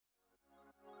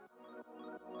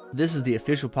This is the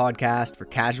official podcast for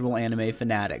casual anime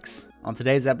fanatics. On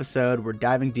today's episode, we're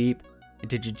diving deep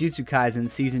into Jujutsu Kaisen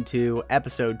Season 2,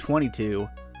 Episode 22,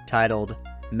 titled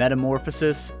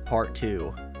Metamorphosis Part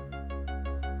 2.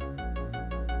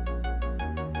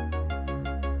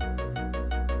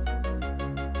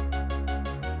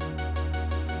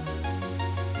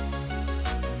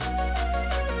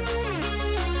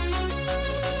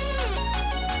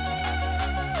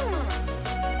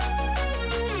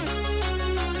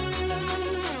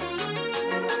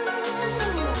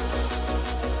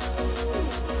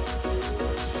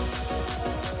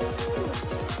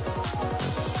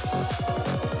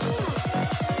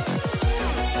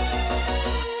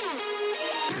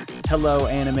 Hello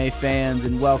anime fans,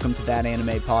 and welcome to That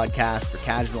Anime Podcast for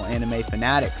casual anime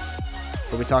fanatics,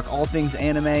 where we talk all things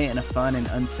anime in a fun and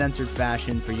uncensored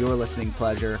fashion for your listening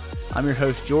pleasure. I'm your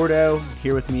host Jordo.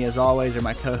 Here with me as always are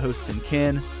my co-hosts and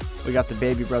kin. We got the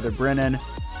baby brother Brennan,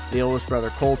 the oldest brother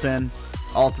Colton.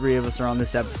 All three of us are on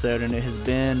this episode, and it's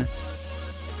been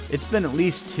at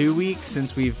least 2 weeks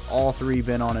since we've all three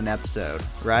been on an episode,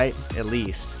 right? At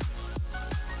least.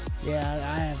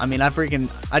 Yeah,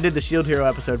 I did the Shield Hero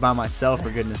episode by myself,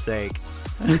 for goodness sake.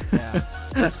 Yeah,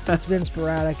 it's been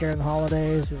sporadic during the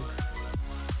holidays. We're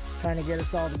trying to get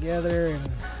us all together, and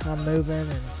I'm moving,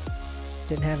 and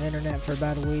didn't have internet for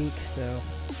about a week, so.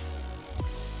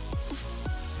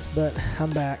 But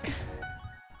I'm back.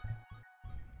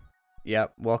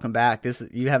 Yep, welcome back.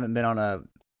 You haven't been on a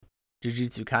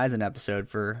Jujutsu Kaisen episode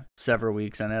for several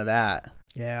weeks, I know that.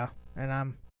 Yeah, and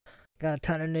I'm got a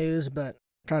ton of news, but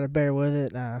try to bear with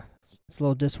it. It's a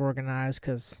little disorganized,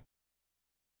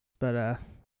 but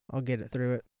I'll get it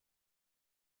through it.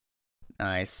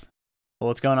 Nice. Well,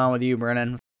 what's going on with you,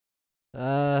 Brennan?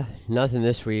 Nothing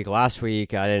this week. Last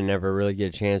week, I didn't ever really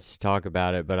get a chance to talk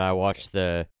about it, but I watched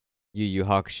the Yu Yu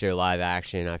Hakusho live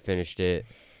action. I finished it.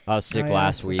 I was sick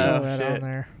last week. On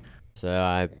there.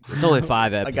 So it's only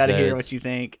 5 episodes. I gotta hear what you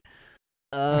think.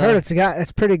 I heard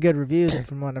it's pretty good reviews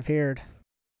from what I've heard.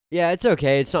 Yeah, it's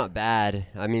okay. It's not bad.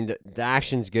 I mean, the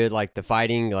action's good. Like, the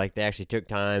fighting, like, they actually took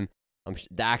time.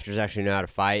 The actors actually know how to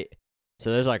fight.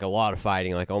 So there's, like, a lot of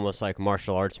fighting, like, almost like a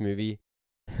martial arts movie.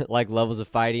 Like, levels of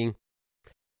fighting.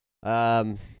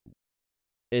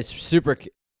 It's super...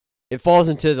 It falls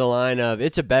into the line of...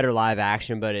 It's a better live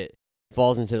action, but it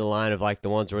falls into the line of, like, the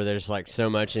ones where there's, like, so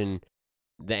much in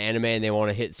the anime and they want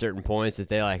to hit certain points that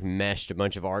they, like, meshed a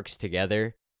bunch of arcs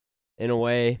together in a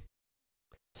way.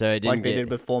 So it didn't they did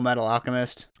with Full Metal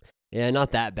Alchemist? Yeah,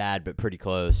 not that bad, but pretty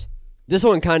close. This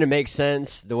one kind of makes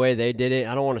sense, the way they did it.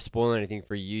 I don't want to spoil anything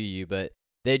for Yu, but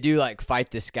they do, like, fight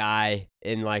this guy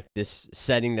in, like, this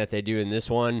setting that they do in this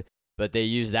one, but they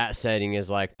use that setting as,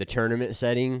 like, the tournament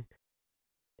setting.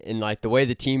 And, like, the way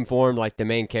the team formed, like, the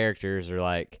main characters are,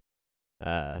 like,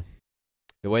 the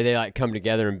way they, like, come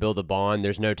together and build a bond,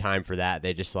 there's no time for that.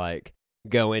 They just, like,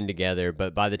 go in together.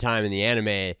 But by the time in the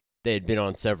anime, they had been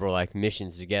on several, like,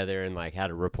 missions together and, like, had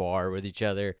a rapport with each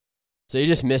other. So you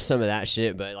just miss some of that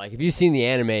shit. But, like, if you've seen the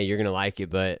anime, you're going to like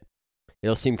it. But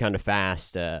it'll seem kind of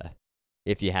fast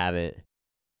if you haven't.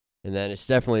 And then it's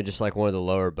definitely just, like, one of the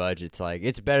lower budgets. Like,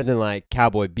 it's better than, like,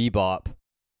 Cowboy Bebop.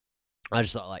 I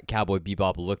just thought, like, Cowboy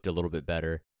Bebop looked a little bit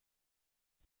better.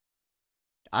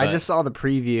 I just saw the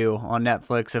preview on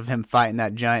Netflix of him fighting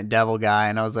that giant devil guy,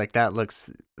 and I was like, that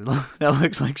looks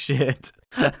like shit.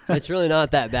 It's really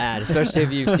not that bad, especially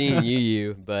if you've seen Yu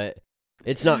Yu, but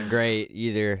it's not great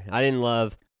either. I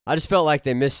just felt like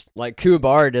they missed, like,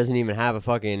 Kuwabara doesn't even have a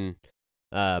fucking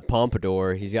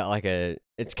pompadour. He's got, like, it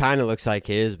kind of looks like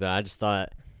his, but I just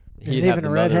thought he'd have the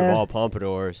mother of all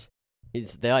pompadours.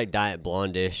 They like diet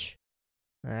blondish.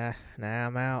 Nah,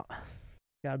 I'm out.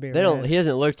 Gotta be He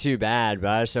doesn't look too bad,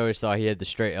 but I just always thought he had the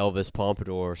straight Elvis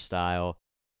pompadour style.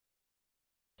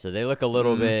 So they look a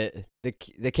little bit...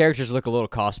 The characters look a little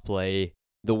cosplay.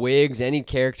 The wigs, any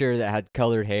character that had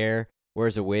colored hair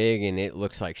wears a wig, and it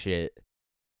looks like shit.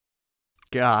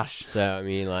 Gosh. So, I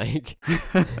mean, like...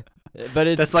 but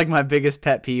it's... That's like my biggest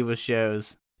pet peeve with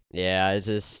shows. Yeah, it's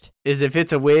just... Is if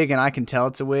it's a wig and I can tell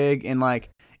it's a wig, and, like,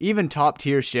 even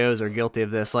top-tier shows are guilty of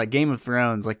this. Like, Game of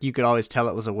Thrones, like, you could always tell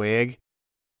it was a wig.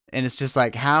 And it's just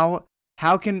like, how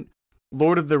can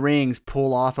Lord of the Rings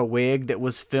pull off a wig that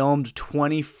was filmed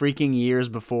 20 freaking years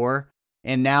before,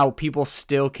 and now people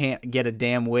still can't get a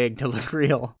damn wig to look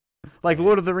real? Like,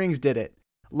 Lord of the Rings did it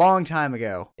long time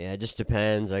ago. Yeah, it just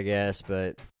depends, I guess,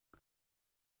 but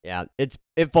yeah,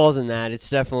 it falls in that. It's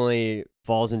definitely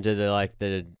falls into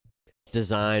the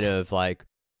design of, like,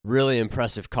 really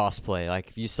impressive cosplay. Like,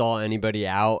 if you saw anybody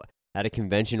out at a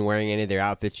convention wearing any of their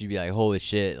outfits, you'd be like, holy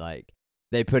shit, like,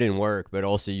 they put in work, but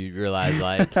also you realize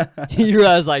like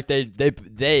they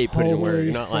put in work,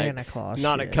 Holy not Santa like Claus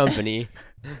not shit. a company.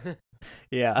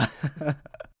 Yeah.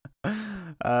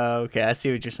 Okay, I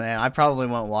see what you're saying. I probably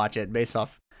won't watch it based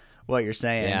off what you're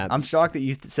saying. Yeah. I'm shocked that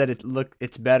you said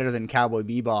it's better than Cowboy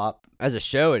Bebop. As a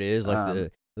show, it is like Um,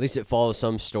 at least it follows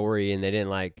some story, and they didn't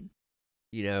like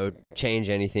change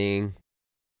anything.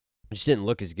 It just didn't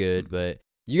look as good. But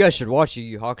you guys should watch Yu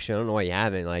Yu Hakusho. I don't know why you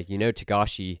haven't. Like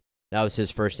Takashi, that was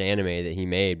his first anime that he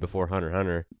made before Hunter x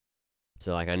Hunter.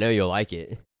 So like I know you'll like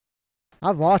it.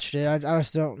 I've watched it. I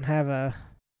just don't have a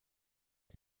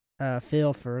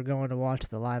feel for going to watch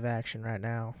the live action right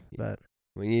now. But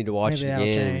We need to watch maybe it that'll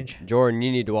again. change. Jordan,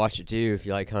 you need to watch it too if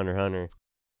you like Hunter x Hunter.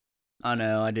 I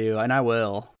know, I do, and I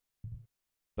will.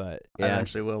 But I yeah,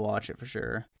 eventually will watch it for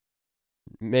sure.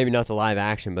 maybe not the live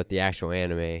action, but the actual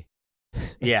anime.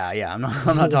 Yeah. I'm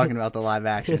not talking about the live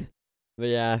action. But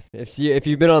yeah, if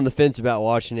you've been on the fence about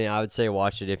watching it, I would say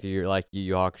watch it if you're like Yu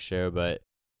Yu Hakusho. But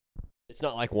it's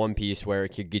not like One Piece where it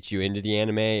could get you into the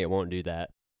anime. It won't do that.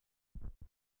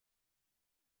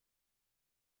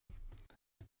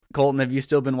 Colton, have you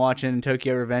still been watching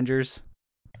Tokyo Revengers?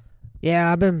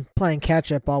 Yeah, I've been playing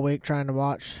catch up all week trying to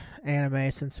watch anime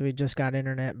since we just got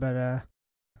internet. But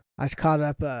I caught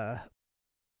up.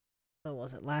 What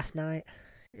was it, last night?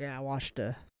 Yeah, I watched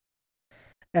a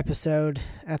episode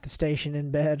at the station in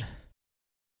bed.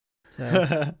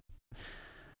 So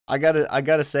I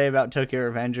gotta say about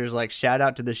Tokyo Revengers, like, shout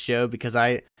out to the show, because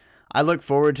I look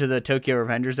forward to the Tokyo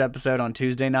Revengers episode on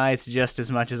Tuesday nights just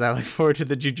as much as I look forward to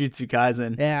the Jujutsu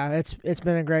Kaisen. yeah, it's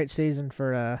been a great season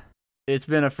for It's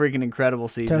been a freaking incredible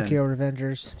season. Tokyo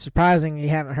Revengers. Surprising you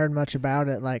haven't heard much about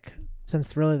it, like,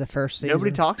 since really the first season.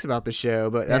 Nobody talks about the show,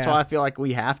 but that's Yeah. why I feel like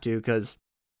we have to, because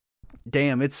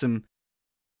damn, it's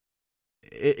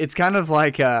kind of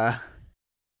like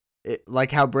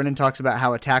like how Brennan talks about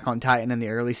how Attack on Titan in the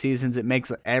early seasons, it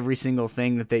makes every single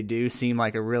thing that they do seem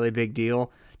like a really big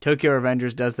deal. Tokyo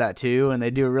Revengers does that too, and they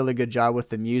do a really good job with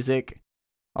the music,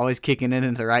 always kicking in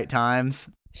at the right times.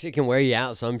 Shit can wear you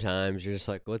out sometimes. You're just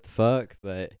like, what the fuck?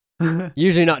 But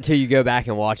usually not till you go back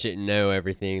and watch it and know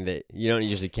everything, that you don't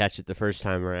usually catch it the first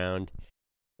time around.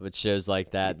 But shows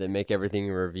like that make everything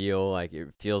a reveal, like it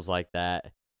feels like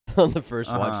that on the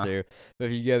first watch through. But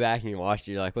if you go back and you watch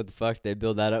it, you're like, what the fuck did they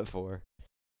build that up for?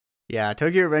 Yeah,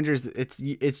 Tokyo Revengers,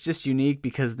 it's just unique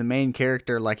because the main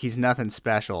character, like, he's nothing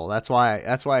special. That's why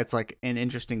it's like an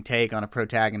interesting take on a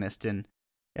protagonist, and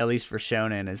at least for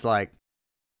shonen, is like,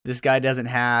 this guy doesn't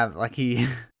have, like,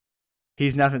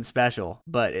 he's nothing special,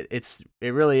 but it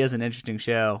really is an interesting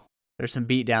show. There's some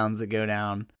beatdowns that go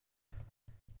down.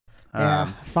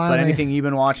 Yeah, finally. But anything you've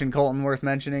been watching, Colton, worth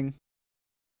mentioning?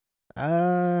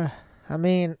 I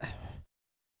mean,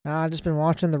 nah, I've just been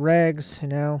watching the regs,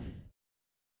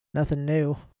 nothing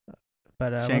new.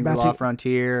 But we're Shangri-La about to,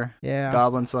 Frontier, yeah,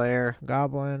 Goblin Slayer.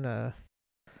 Goblin,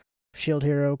 Shield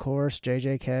Hero, of course,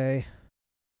 JJK.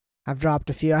 I've dropped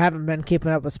a few. I haven't been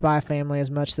keeping up with Spy Family as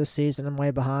much this season. I'm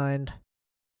way behind.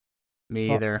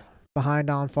 Me either. Behind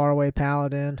on Faraway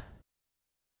Paladin.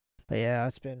 But yeah,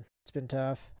 it's been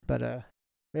tough. But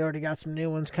we already got some new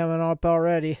ones coming up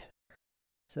already.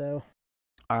 So.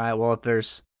 All right, well, if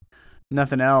there's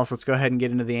nothing else, let's go ahead and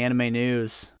get into the anime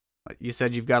news. You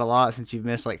said you've got a lot since you've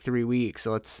missed like 3 weeks,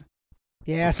 so let's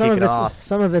some kick it off.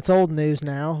 Some of it's old news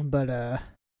now, but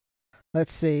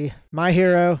let's see. My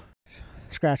Hero,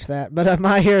 scratch that. But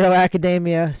My Hero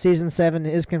Academia Season 7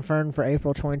 is confirmed for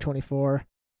April 2024.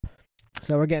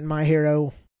 So we're getting My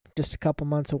Hero just a couple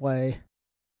months away.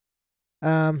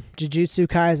 Jujutsu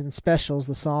Kaisen Specials,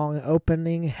 the song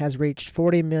opening, has reached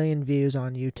 40 million views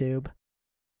on YouTube.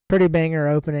 Pretty banger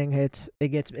opening.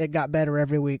 It got better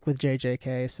every week with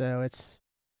JJK, so it's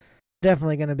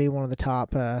definitely going to be one of the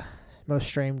top most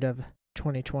streamed of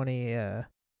 2020. It's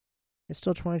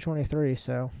still 2023,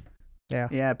 so yeah.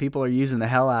 Yeah, people are using the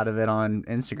hell out of it on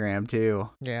Instagram too.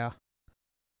 Yeah.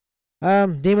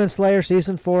 Demon Slayer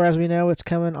Season 4, as we know, it's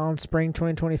coming on spring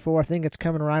 2024. I think it's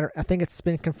coming I think it's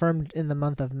been confirmed in the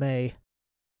month of May,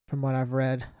 from what I've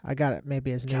read. I got it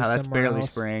maybe as news somewhere that's barely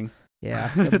else. spring.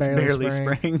 Yeah, so It's barely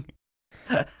spring.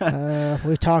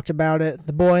 We talked about it.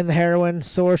 The Boy and the Heroine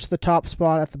sourced the top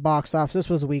spot at the box office. This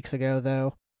was weeks ago,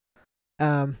 though.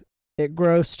 It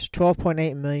grossed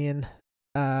 $12.8 million.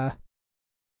 The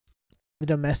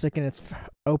domestic in its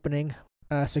opening,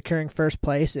 securing first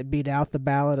place. It beat out The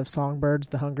Ballad of Songbirds,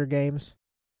 The Hunger Games.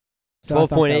 So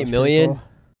 12.8 million. cool.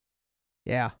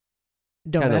 Yeah,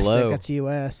 domestic. low. That's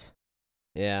U.S.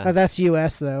 Yeah. That's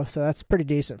U.S. though, so that's pretty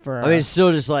decent for. I mean, it's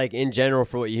still just like in general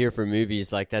for what you hear from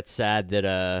movies. Like that's sad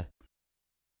that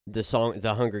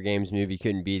the Hunger Games movie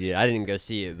couldn't beat it. I didn't go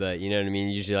see it, but you know what I mean?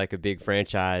 Usually like a big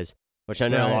franchise, which I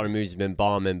know a lot of movies have been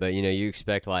bombing, but you know, you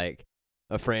expect like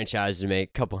a franchise to make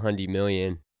a couple $100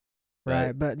 million.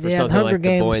 Right, but for yeah, something Hunger like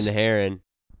Games, The Boy and the Heron,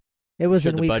 it was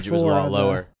in the week budget 4. was a lot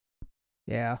lower.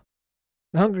 Yeah.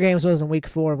 The Hunger Games was in week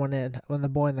 4 when The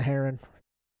Boy and the Heron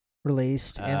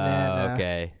released. And then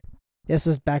okay. This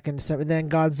was back in December. Then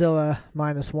Godzilla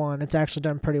 -1. It's actually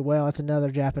done pretty well. It's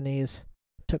another Japanese.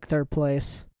 Took 3rd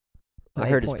place. I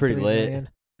heard it's pretty lit. Million.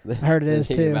 I heard it is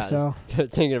too. So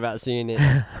thinking about seeing it.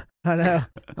 I know.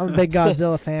 I'm a big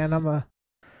Godzilla fan.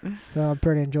 So I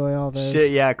pretty enjoy all those.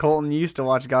 Shit, yeah. Colton used to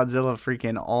watch Godzilla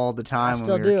freaking all the time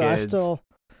when we were kids.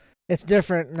 It's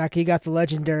different. Like, you got the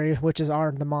Legendary, which is the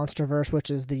MonsterVerse, which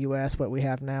is the U.S., what we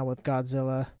have now with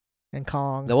Godzilla and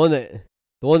Kong. The one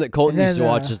that Colton used to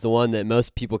watch is the one that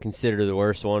most people consider the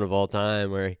worst one of all time,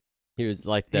 where he was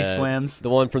like he swims. The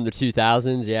one from the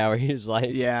 2000s, yeah, where he was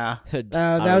like, that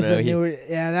was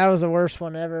that was the worst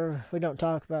one ever. We don't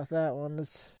talk about that one.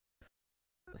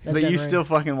 But you still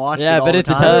fucking watched it. Yeah, all but the at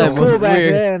the time. time, it was cool back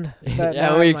then. But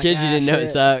yeah, when we were kids, you didn't know it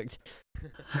sucked.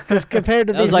 Because compared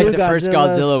to that was like the first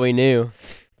Godzilla we knew.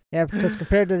 Yeah, because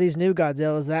compared to these new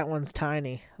Godzillas, that one's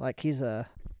tiny. Like, he's a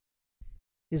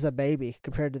baby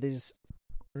compared to these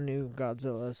new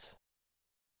Godzillas.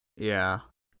 Yeah.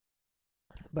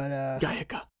 But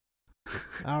Gaiaka.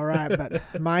 All right,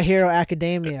 but My Hero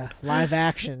Academia live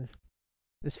action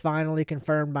is finally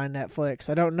confirmed by Netflix.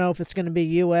 I don't know if it's going to be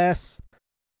US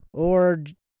or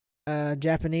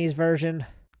Japanese version.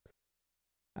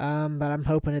 But I'm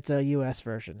hoping it's a US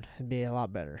version. It'd be a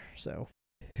lot better. So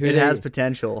it has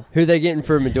potential. Who are they getting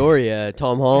for Midoriya?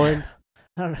 Tom Holland?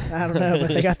 I don't know, but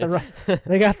they got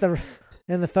the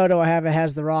in the photo I have, it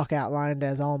has The Rock outlined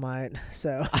as All Might.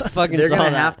 So I fucking they're saw gonna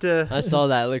that. have to. I saw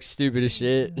that. It looks stupid as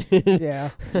shit.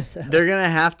 Yeah. So. They're gonna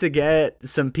have to get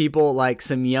some people, like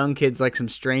some young kids, like some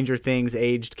Stranger Things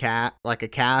aged like a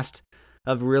cast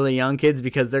of really young kids,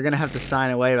 because they're gonna have to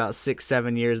sign away about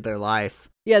 6-7 years of their life.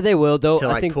 Yeah, they will.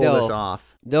 I think pull this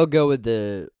off. They'll go with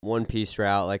the One Piece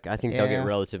route. Like, I think they'll get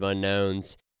relative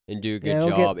unknowns and do a good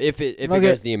job if it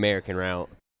goes the American route.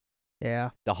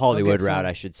 Yeah, the Hollywood route,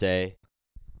 I should say.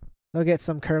 They'll get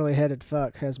some curly-headed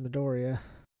fuck as Midoriya,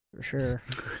 for sure.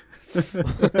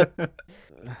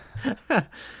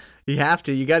 You have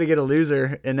to. You got to get a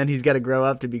loser, and then he's got to grow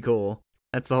up to be cool.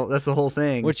 That's the whole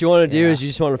thing. What you want to do is you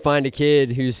just want to find a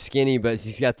kid who's skinny, but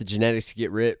he's got the genetics to get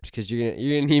ripped, because you're gonna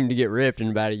need him to get ripped in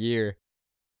about a year.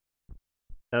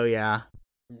 Oh yeah,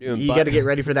 you got to get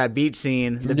ready for that beach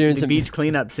scene, the beach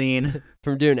cleanup scene.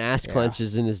 From doing ass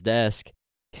clenches in his desk,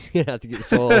 he's gonna have to get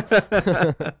swole.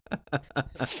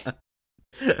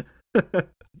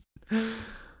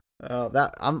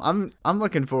 I'm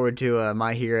looking forward to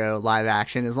My Hero live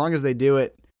action, as long as they do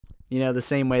it, the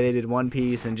same way they did One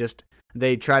Piece, and just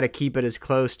they try to keep it as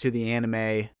close to the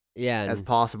anime as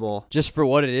possible. Just for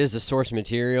what it is, the source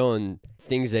material and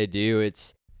things they do,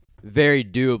 it's very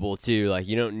doable too. Like,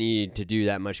 you don't need to do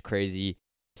that much crazy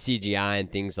CGI and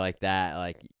things like that.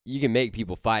 Like, you can make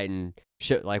people fight and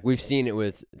shit. Like, we've seen it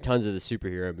with tons of the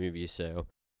superhero movies. So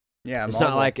yeah, it's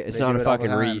not like it's not a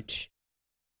fucking reach.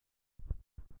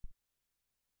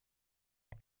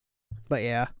 But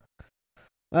yeah,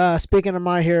 speaking of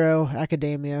My Hero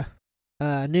Academia,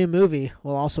 a new movie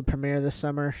will also premiere this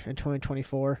summer in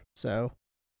 2024. So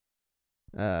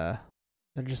they're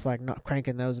just like not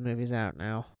cranking those movies out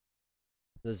now.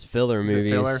 Those filler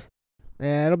movies. Filler?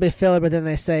 Yeah, it'll be filler, but then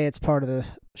they say it's part of the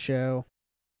show.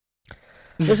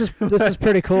 This is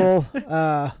pretty cool.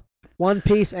 One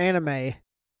Piece anime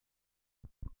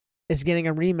is getting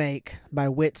a remake by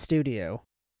Wit Studio.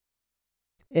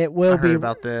 It will be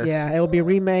about this. Yeah, it will be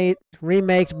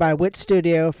remaked by Wit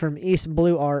Studio from East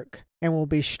Blue Arc, and will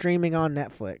be streaming on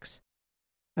Netflix.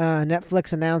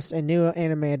 Netflix announced a new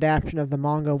anime adaptation of the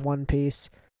manga One Piece,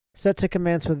 set to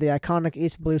commence with the iconic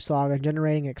East Blue saga,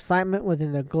 generating excitement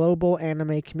within the global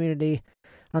anime community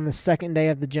on the second day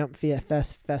of the Jump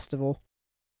Festival.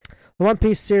 The One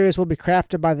Piece series will be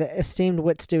crafted by the esteemed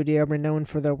Wit Studio, renowned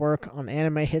for their work on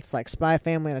anime hits like Spy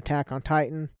Family and Attack on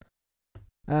Titan.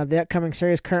 The upcoming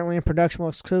series, currently in production, will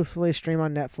exclusively stream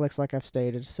on Netflix, like I've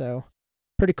stated. So,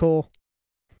 pretty cool.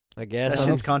 I guess that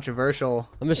shit's controversial.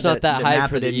 I'm just not that hyped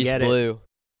for the East Blue.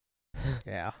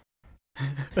 Yeah.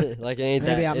 Like, it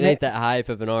ain't that hype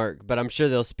of an arc, but I'm sure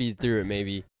they'll speed through it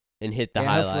maybe and hit the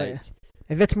highlights.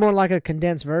 If it's more like a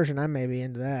condensed version, I may be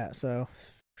into that. So,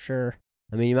 sure.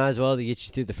 I mean, you might as well to get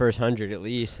you through the first 100 at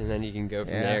least, and then you can go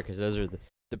from there, because those are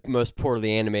the most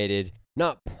poorly animated.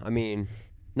 Not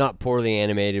poorly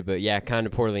animated, but yeah, kind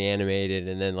of poorly animated,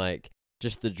 and then like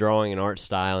just the drawing and art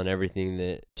style and everything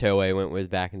that Toei went with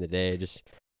back in the day. It just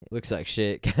looks like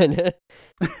shit, kind of.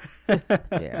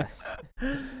 Yes.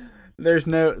 There's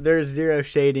zero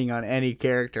shading on any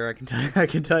character. I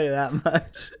can tell you that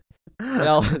much. They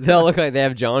all look like they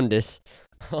have jaundice.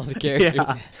 All the characters.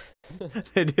 Yeah,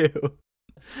 they do.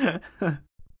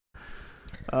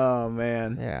 Oh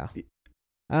man. Yeah.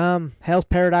 Hell's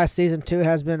Paradise Season 2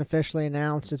 has been officially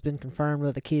announced. It's been confirmed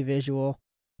with a key visual.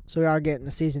 So we are getting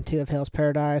a Season 2 of Hell's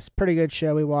Paradise. Pretty good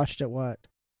show. We watched it,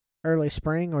 early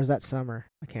spring, or was that summer?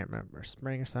 I can't remember.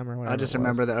 Spring or summer, whatever. I just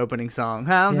remember the opening song.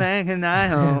 How can I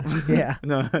home? Yeah.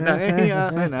 No,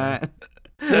 not.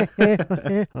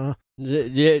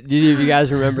 Do you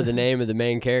guys remember the name of the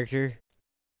main character?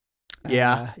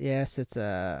 Yeah. Yes, it's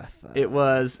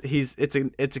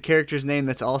it's a character's name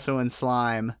that's also in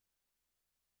Slime.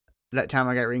 That time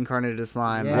I got reincarnated as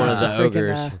Slime. Yeah, One of the freaking,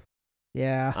 ogres.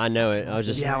 Yeah. I know it. I was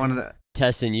just one of the.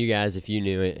 testing you guys if you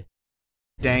knew it.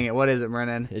 Dang it! What is it,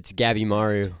 Brennan? It's Gabby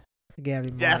Maru. Gabby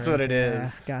Maru. That's what it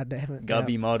is. God damn it.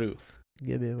 Gabi Maru.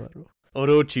 Gabby Maru.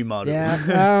 Orochi Maru.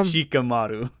 Yeah.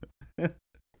 Shikamaru.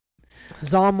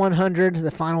 Zom 100,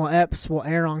 the final eps will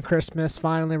air on Christmas.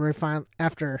 Finally,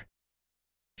 after.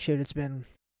 Shoot, it's been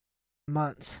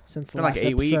months since the last like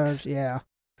 8 episode. weeks. Yeah.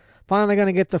 Finally going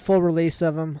to get the full release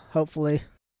of them, hopefully.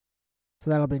 So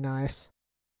that'll be nice.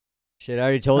 Shit, I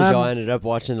already told y'all I ended up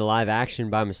watching the live action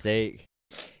by mistake.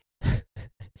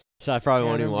 So I probably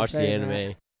won't even watch the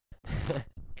anime.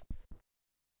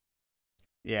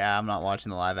 Yeah, I'm not watching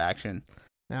the live action.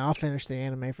 Now, I'll finish the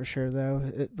anime for sure, though.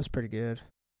 It was pretty good.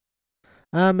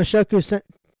 Mushoku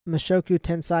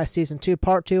Tensei Season 2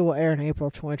 Part 2 will air in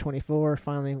April 2024.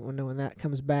 Finally, when that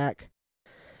comes back.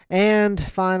 And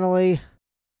finally,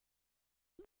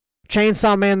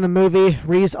 Chainsaw Man the movie,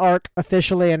 Ree's arc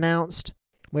officially announced.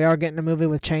 We are getting a movie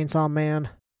with Chainsaw Man.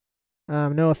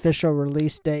 No official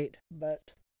release date, but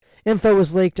info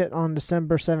was leaked on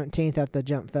December 17th at the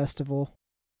Jump Festival.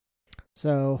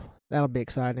 So that'll be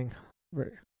exciting.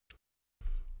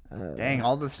 Dang,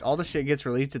 all the shit gets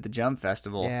released at the Jump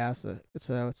Festival. Yeah, so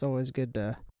it's always good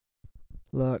to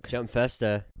look. Jump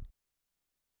Festa.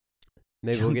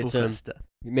 Maybe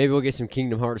we'll get some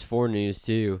Kingdom Hearts 4 news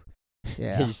too.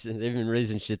 Yeah. They've been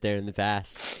releasing shit there in the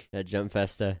past at Jump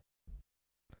Festa.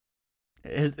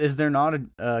 Is there not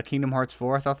a Kingdom Hearts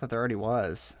 4? I thought that there already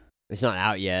was. It's not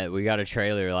out yet. We got a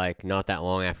trailer like not that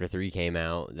long after 3 came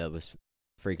out that was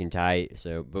freaking tight.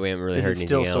 So, but we haven't really heard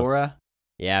anything else. Is it still Sora?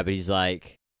 Yeah, but he's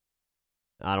like,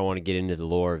 I don't want to get into the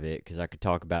lore of it because I could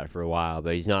talk about it for a while.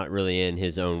 But he's not really in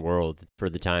his own world for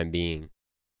the time being,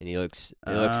 and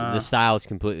the style is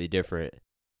completely different.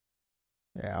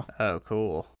 Yeah. Oh,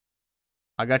 cool.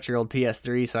 I got your old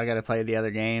PS3, so I got to play the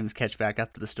other games, catch back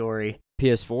up to the story.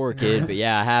 PS4 kid, but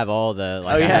yeah, I have all the.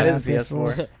 Like, it is a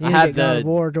PS4. I have the God of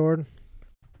War, Jordan.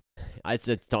 It's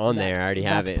on there. I already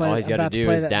have it. All he's got to do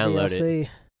is download DLC. it.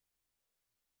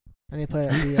 I need to play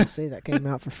that DLC that came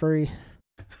out for free.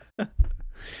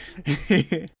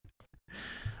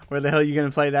 Where the hell are you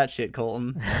gonna play that shit,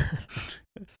 Colton?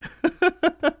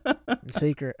 In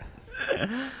secret.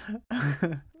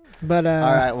 But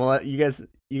all right, well, you guys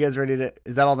ready to?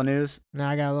 Is that all the news? No,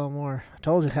 I got a little more. I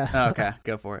told you. Oh, okay,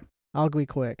 go for it. I'll be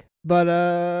quick. But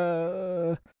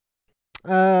The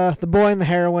Boy and the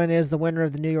Heroine is the winner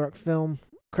of the New York Film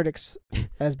Critics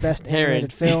as Best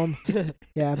Animated Film.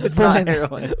 Yeah, it's not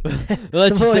Heroine. We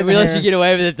let you get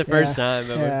away with it the first time,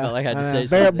 but we felt like I had to say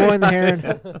something. Boy and the Heron.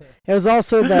 It was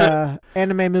also the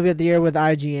anime movie of the year with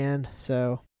IGN.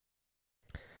 So,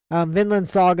 Vinland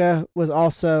Saga was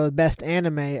also the best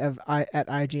anime at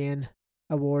IGN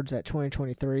Awards at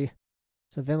 2023.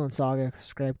 So Vinland Saga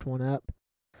scraped one up.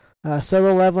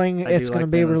 Solo Leveling, it's going to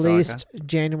be released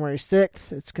January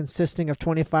 6th. It's consisting of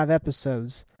 25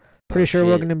 episodes. Pretty sure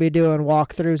we're going to be doing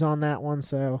walkthroughs on that one,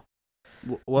 so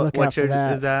what show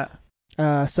is that?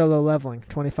 Solo Leveling,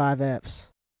 25 eps.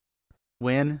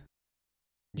 When?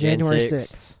 January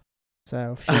 6th.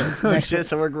 So,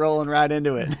 so we're rolling right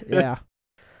into it. Yeah.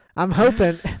 I'm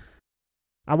hoping.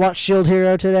 I watched Shield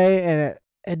Hero today, and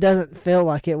it doesn't feel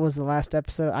like it was the last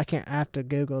episode. I have to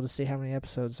Google to see how many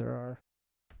episodes there are.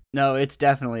 No, it's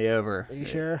definitely over. Are you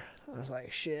sure? I was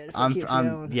like, shit.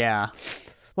 Yeah.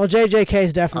 Well, JJK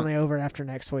is definitely over after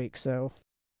next week, so.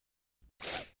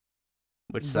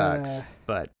 Which sucks,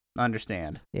 but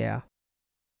understand. Yeah.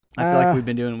 I feel like we've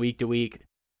been doing week to week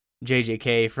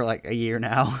JJK for like a year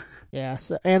now. Yeah,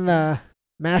 so, and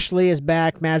Mashley is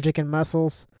back, Magic and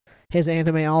Muscles. His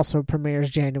anime also premieres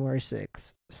January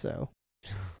 6th, so.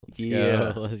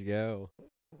 Let's go.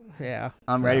 Yeah.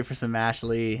 I'm ready for some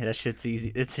Ashley. That shit's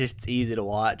easy. It's just easy to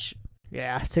watch.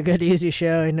 Yeah, it's a good, easy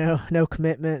show. No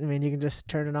commitment. I mean, you can just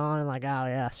turn it on and like, oh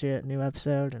yeah, shit, new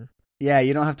episode. And Yeah,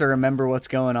 you don't have to remember what's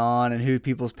going on and who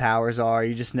people's powers are.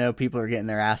 You just know people are getting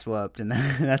their ass whooped, and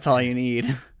that's all you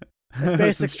need. it's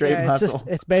basically straight muscle.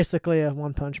 It's basically a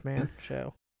One Punch Man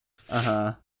show.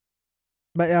 Uh-huh.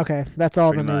 But okay, that's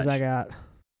all Pretty the news much. I got.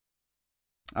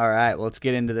 All right, well, let's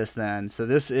get into this then. So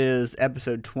this is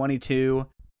episode 22.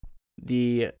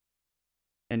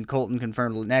 And Colton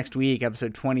confirmed next week,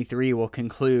 episode 23 will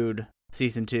conclude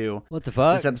season 2. What the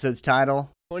fuck? This episode's title?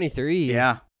 23.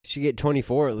 Yeah. Should get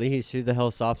 24 at least. Who the hell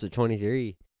stops at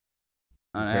 23?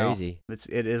 I know. Crazy.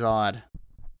 It is odd.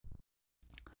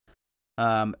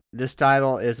 This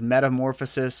title is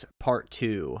Metamorphosis Part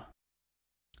 2.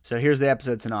 So here's the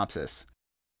episode synopsis.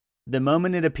 The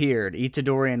moment it appeared,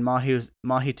 Itadori and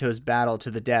Mahito's battle to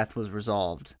the death was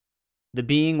resolved. The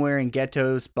being wearing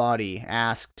Geto's body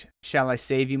asked, "Shall I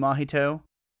save you, Mahito?"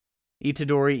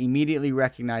 Itadori immediately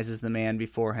recognizes the man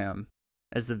before him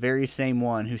as the very same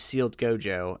one who sealed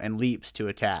Gojo and leaps to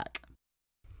attack.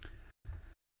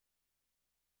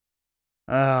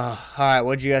 Alright,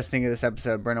 what'd you guys think of this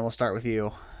episode? Brennan, we'll start with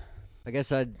you. I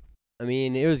guess I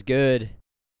mean, it was good.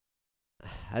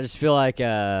 I just feel like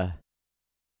this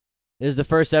is the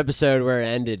first episode where it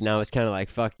ended, and I was kind of like,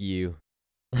 fuck you.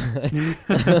 I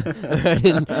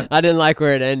didn't like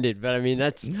where it ended, but I mean,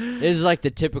 this is like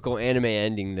the typical anime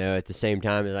ending, though, at the same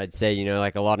time, as I'd say,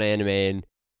 like a lot of anime and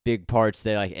big parts,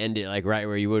 they like end it like right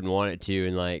where you wouldn't want it to,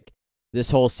 and like this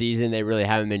whole season, they really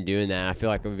haven't been doing that. I feel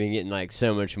like we've been getting like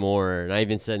so much more, and I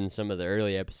even said in some of the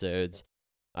early episodes,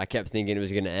 I kept thinking it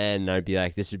was going to end, and I'd be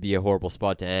like, this would be a horrible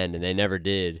spot to end, and they never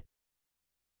did.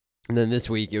 And then this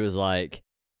week, it was like,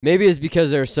 maybe it's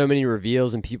because there were so many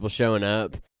reveals and people showing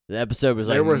up. The episode was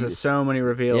like... There was so many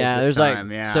reveals there's time.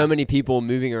 Like so many people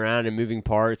moving around and moving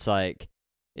parts. Like,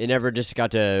 it never just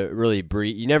got to really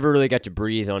breathe. You never really got to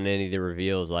breathe on any of the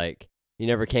reveals. Like, you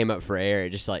never came up for air. It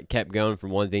just, like, kept going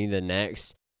from one thing to the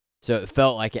next. So it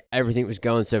felt like everything was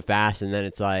going so fast, and then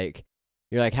it's like...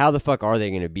 You're like, how the fuck are they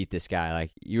going to beat this guy?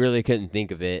 Like, you really couldn't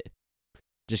think of it.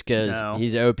 Just because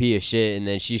he's OP as shit, and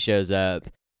then she shows up,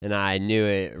 and I knew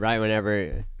it right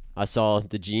whenever... I saw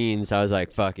the jeans, I was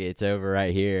like, fuck it, it's over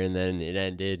right here, and then it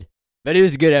ended. But it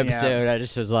was a good episode. I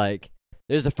just was like,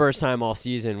 it was the first time all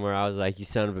season where I was like, you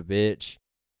son of a bitch.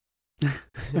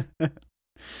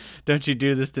 Don't you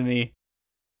do this to me.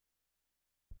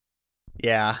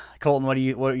 Yeah. Colton, what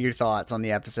are your thoughts on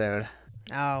the episode?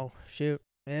 Oh, shoot.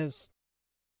 It was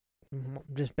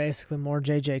just basically more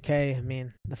JJK. I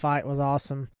mean, the fight was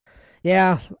awesome.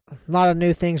 Yeah, a lot of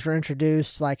new things were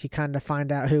introduced, like you kind of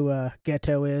find out who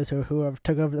Geto is, or whoever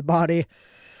took over the body.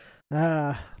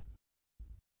 Chozo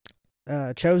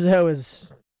is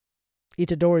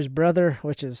Itadori's brother,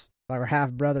 which is like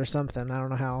half brother something. I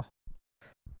don't know how.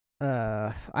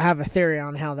 I have a theory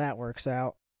on how that works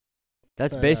out.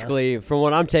 That's basically, from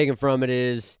what I'm taking from it,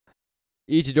 is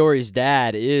Itadori's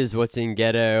dad is what's in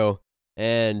Geto,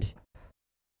 and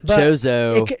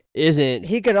Chozo isn't.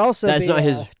 He could also. That's be, not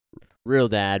his real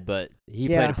dad, but he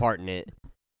played a part in it.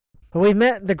 Well, we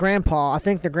met the grandpa. I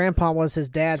think the grandpa was his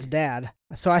dad's dad.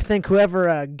 So I think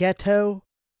whoever Geto,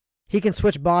 he can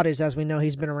switch bodies, as we know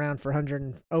he's been around for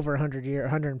over 100 years,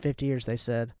 150 years, they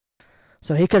said.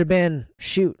 So he could have been,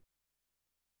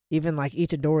 even like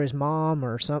Itadori's mom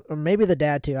or maybe the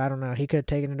dad too. I don't know. He could have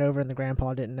taken it over and the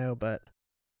grandpa didn't know, but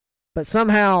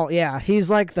somehow, yeah,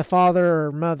 he's like the father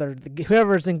or mother.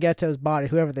 Whoever's in Geto's body,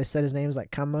 whoever they said his name is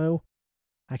like Kamo.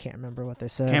 I can't remember what they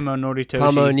said. Kamo Noritoshi.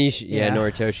 Kamo Nishi,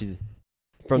 Noritoshi,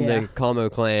 from the Kamo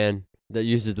clan that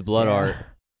uses the blood art.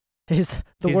 He's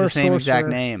the worst the same sorcerer. Exact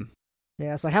name.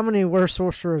 Yeah, it's like, how many worst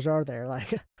sorcerers are there?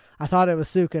 Like, I thought it was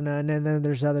Sukuna, and then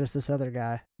there's this other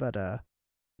guy. But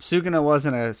Sukuna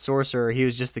wasn't a sorcerer. He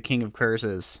was just the king of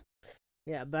curses.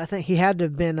 Yeah, but I think he had to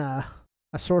have been a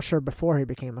sorcerer before he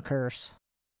became a curse.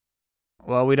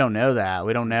 Well, we don't know that.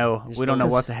 We don't know. We don't know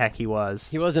what the heck he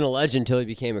was. He wasn't a legend until he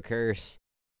became a curse.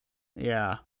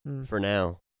 Yeah. For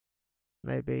now.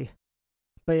 Maybe.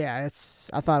 But yeah,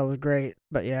 I thought it was great.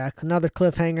 But yeah, another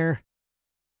cliffhanger.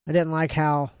 I didn't like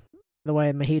the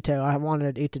way Mahito, I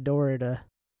wanted Itadori to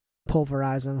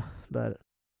pulverize him, but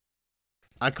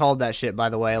I called that shit, by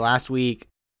the way, last week.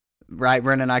 Right,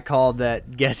 Brennan? I called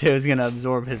that Geto was going to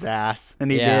absorb his ass,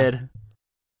 and he did.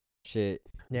 Shit.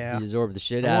 Yeah. He absorbed the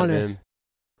shit out of him.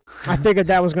 I figured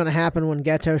that was going to happen when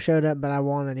Geto showed up, but I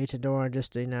wanted Itadori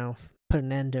just to, put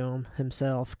an end to him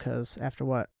himself, because after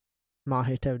what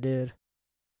Mahito did.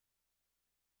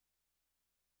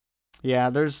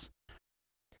 Yeah,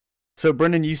 So,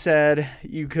 Brendan, you said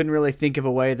you couldn't really think of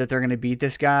a way that they're going to beat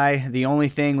this guy. The only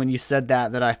thing when you said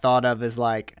that I thought of is,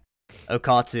 like,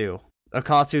 Okatsu.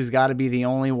 Akatsu's got to be the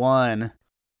only one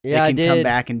Yeah, that can come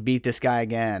back and beat this guy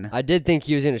again. I did think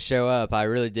he was going to show up. I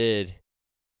really did.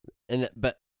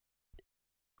 But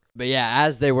yeah,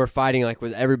 as they were fighting, like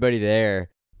with everybody there,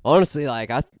 honestly,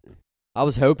 like I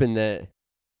was hoping that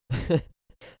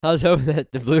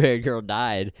the blue-haired girl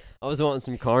died. I was wanting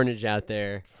some carnage out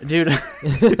there, dude.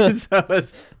 so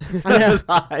was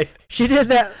I. She did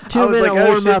that 2-minute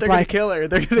warm up. They're gonna kill her.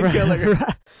 They're gonna kill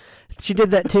her. She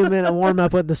did that 2-minute warm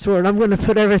up with the sword. I'm gonna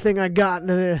put everything I got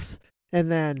into this. And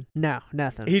then, no,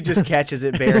 nothing. He just catches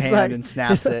it bare hand and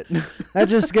snaps it. That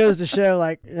just goes to show,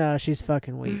 like, she's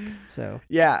fucking weak. So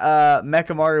yeah,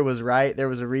 Mechamaru was right. There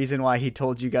was a reason why he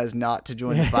told you guys not to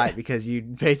join the fight, because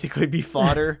you'd basically be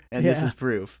fodder, and this is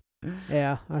proof.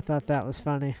 Yeah, I thought that was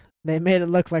funny. They made it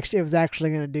look like she was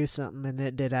actually going to do something, and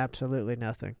it did absolutely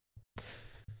nothing.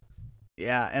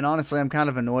 Yeah, and honestly, I'm kind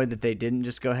of annoyed that they didn't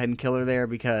just go ahead and kill her there,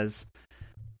 because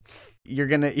you're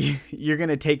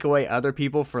gonna take away other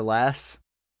people for less.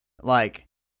 Like,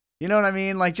 you know what I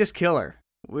mean? Like, just kill her.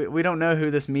 We don't know who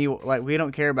this Miwa, like, we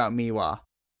don't care about Miwa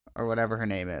or whatever her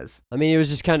name is. I mean, it was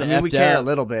just kind of effed we care up. a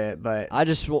little bit, but I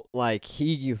just like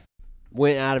he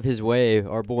went out of his way.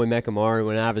 Our boy Mechamaru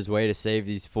went out of his way to save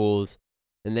these fools,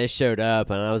 and they showed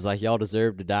up, and I was like, y'all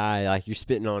deserve to die. Like, you're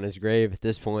spitting on his grave at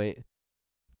this point.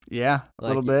 Yeah, a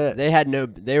like, little bit.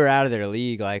 They were out of their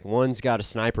league. Like, one's got a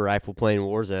sniper rifle playing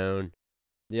Warzone.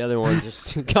 The other one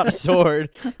just got a sword.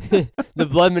 The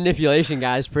blood manipulation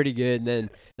guy is pretty good. And then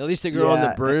at least the girl on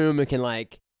the broom can,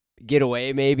 like, get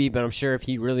away maybe. But I'm sure if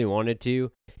he really wanted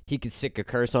to, he could sick a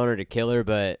curse on her to kill her.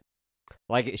 But,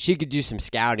 like, she could do some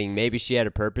scouting. Maybe she had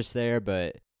a purpose there.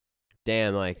 But,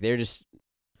 damn, like, they're just,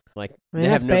 like, they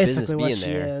have no business being there. That's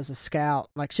basically what she is, a scout.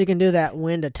 Like, she can do that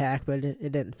wind attack, but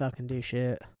it didn't fucking do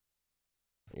shit.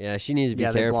 Yeah, she needs to be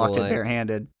careful. They blocked it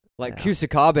barehanded. Like,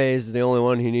 Kusakabe is the only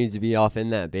one who needs to be off in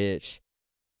that bitch.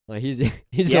 Like, he's the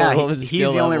only one with the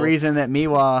skill he's the only level. reason that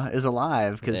Miwa is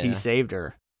alive, because he saved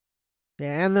her.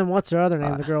 Yeah, and then what's her other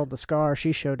name? The girl with the scar,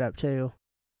 she showed up too.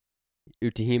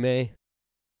 Utahime?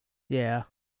 Yeah.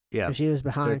 Yeah. She was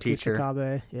behind teacher.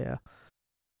 Kusakabe, yeah.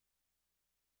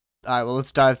 All right, well,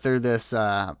 let's dive through this.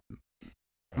 Let's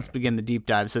begin the deep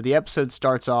dive. So the episode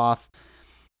starts off,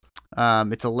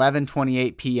 it's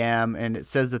 11:28 p.m., and it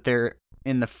says that they're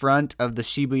in the front of the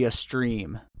Shibuya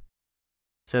stream.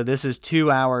 So this is 2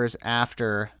 hours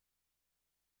after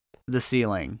the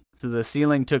sealing. So the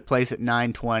sealing took place at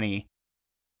 9:20-ish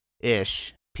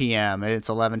p.m., and it's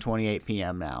 11:28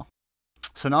 p.m. now.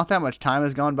 So not that much time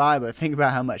has gone by, but think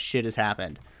about how much shit has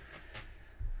happened.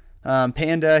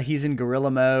 Panda, he's in gorilla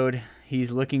mode.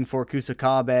 He's looking for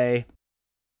Kusakabe,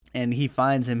 and he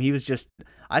finds him. He was just,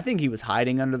 I think he was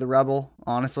hiding under the rubble,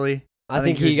 honestly. I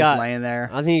think he was just laying there.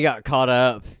 I think he got caught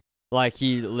up. Like,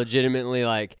 he legitimately,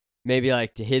 like, maybe,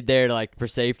 like, hid there to, like, for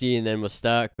safety and then was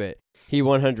stuck, but he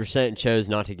 100% chose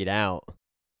not to get out.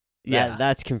 Yeah.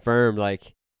 That's confirmed.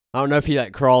 Like, I don't know if he,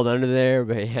 like, crawled under there,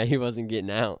 but yeah, he wasn't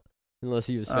getting out unless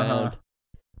he was found.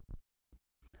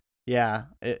 Yeah.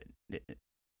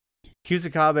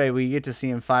 Kusakabe, we get to see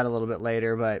him fight a little bit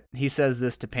later, but he says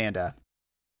this to Panda.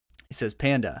 He says,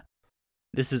 "Panda,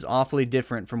 this is awfully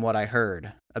different from what I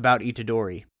heard about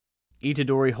Itadori.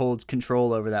 Itadori holds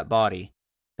control over that body.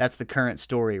 That's the current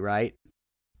story, right?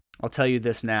 I'll tell you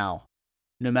this now.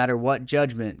 No matter what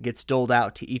judgment gets doled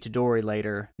out to Itadori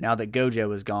later, now that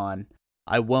Gojo is gone,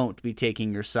 I won't be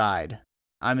taking your side.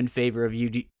 I'm in favor of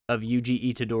Yuji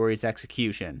Itadori's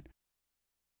execution."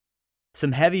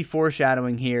 Some heavy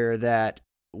foreshadowing here that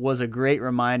was a great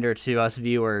reminder to us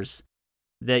viewers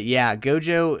that, yeah,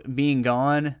 Gojo being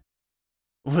gone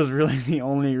was really the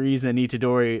only reason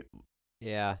Itadori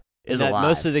is alive.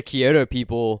 Most of the Kyoto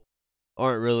people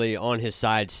aren't really on his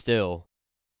side still.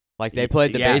 Like, they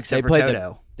played the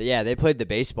they played the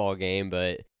baseball game,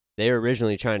 but they were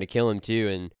originally trying to kill him too,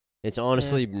 and it's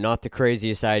honestly not the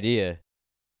craziest idea.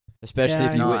 Especially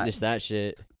if you witness that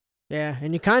shit. Yeah,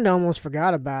 and you kind of almost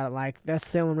forgot about it. Like,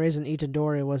 that's the only reason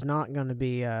Itadori was not going to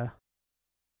be,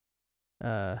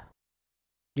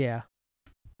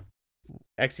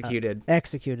 executed.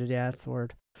 Executed, yeah, that's the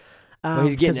word. Well,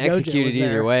 he's getting executed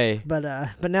either way. But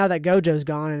now that Gojo's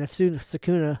gone, and if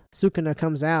Sukuna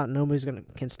comes out, nobody's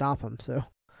can stop him. So.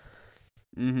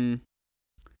 Mm-hmm.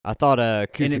 I thought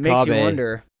Kusakabe. And it makes you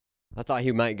wonder. I thought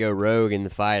he might go rogue in the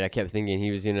fight. I kept thinking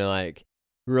he was gonna, like,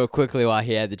 real quickly while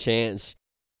he had the chance,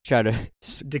 try to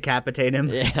decapitate him.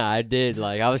 Yeah, I did.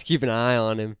 Like, I was keeping an eye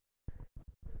on him.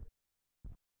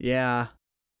 Yeah.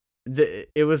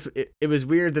 It was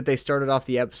weird that they started off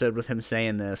the episode with him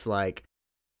saying this, like,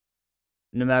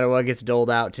 no matter what gets doled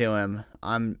out to him,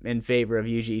 I'm in favor of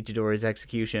Yuji Itadori's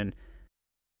execution.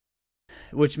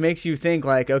 which makes you think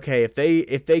like, okay, if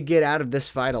they get out of this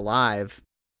fight alive,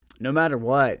 no matter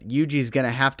what, Yuji's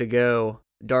gonna have to go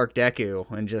Dark Deku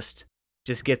and just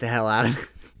get the hell out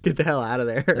of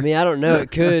there. I mean, I don't know.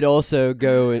 It could also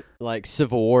go like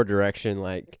Civil War direction,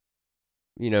 like,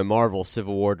 Marvel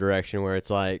Civil War direction, where it's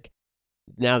like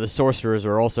now the sorcerers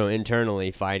are also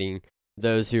internally fighting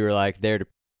those who are like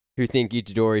who think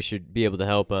Itadori should be able to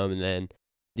help them, and then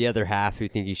the other half who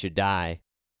think he should die.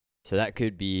 So that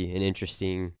could be an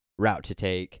interesting route to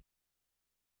take.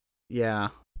 Yeah.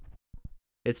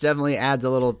 It definitely adds a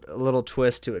little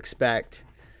twist to expect,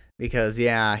 because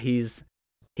yeah, he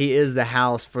is the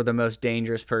house for the most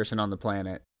dangerous person on the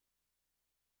planet.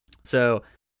 So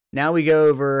now we go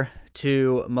over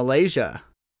to Malaysia,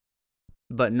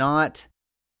 but not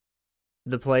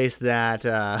the place that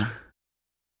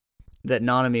that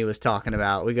Nanami was talking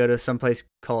about. We go to some place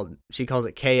she calls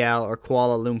it KL, or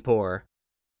Kuala Lumpur.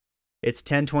 It's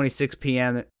 10:26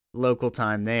 p.m. local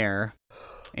time there,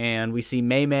 and we see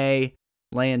Mei Mei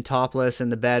laying topless in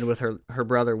the bed with her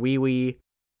brother Wee Wee,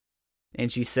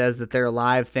 and she says that they're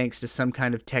alive thanks to some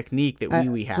kind of technique that Wee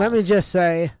Wee has. Let me just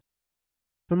say,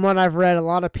 from what I've read, a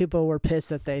lot of people were pissed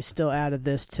that they still added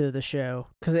this to the show,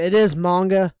 because it is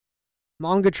manga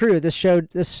true.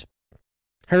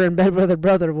 Her in bed with her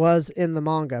brother was in the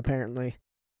manga, apparently.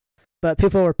 But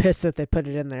people were pissed that they put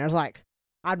it in there. I was like,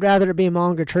 I'd rather it be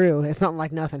manga true. It's not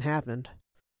like nothing happened.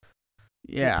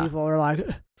 Yeah. But people are like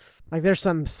there's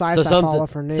some sites I follow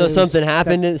for news. So something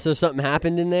happened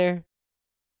in there?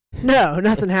 No,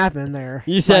 nothing happened there.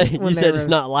 You said it's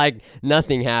not like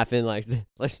nothing happened, like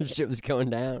some shit was going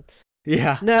down.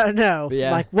 Yeah. No.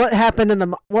 Yeah. Like what happened in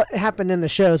the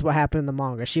show is what happened in the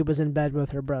manga. She was in bed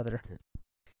with her brother.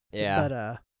 Yeah.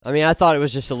 But I mean, I thought it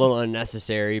was just a little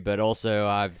unnecessary, but also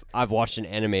I've watched an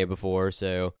anime before,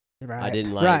 so right, I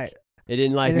didn't it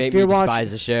didn't and make me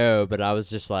despise the show, but I was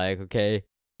just like, okay,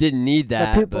 didn't need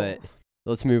that, but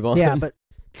let's move on. Yeah, but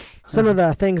some of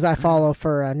the things I follow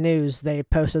for news, they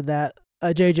posted that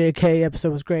a JJK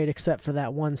episode was great except for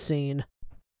that one scene,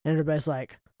 and everybody's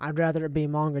like, I'd rather it be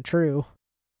manga true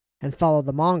and follow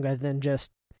the manga than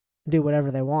just do whatever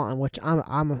they want, which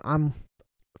I'm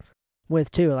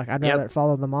with too. Like I'd rather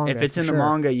follow the manga. If it's in the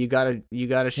manga, you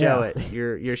gotta show it.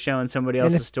 You're showing somebody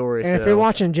else's story. And if you're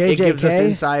watching JJK, it gives us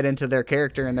insight into their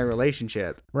character and their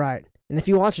relationship. Right. And if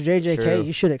you watch JJK, True.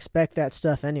 you should expect that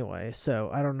stuff anyway. So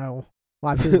I don't know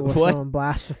why people were throwing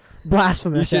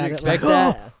blasphemous. You should at expect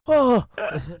it. Like,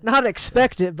 not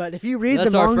expect it, but if you read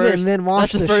the manga and then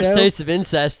watch the show, that's the first taste of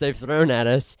incest they've thrown at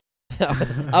us.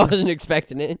 I wasn't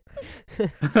expecting it.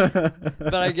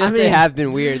 But I guess they have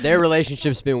been weird. Their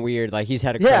relationship's been weird. Like he's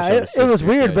had a crush on his sister. It was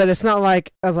weird, but it's not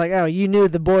like I was like, oh, you knew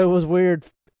the boy was weird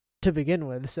to begin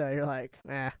with, so you're like,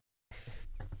 eh.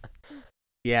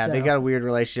 Yeah, they got a weird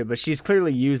relationship, but she's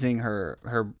clearly using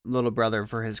her little brother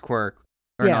for his quirk,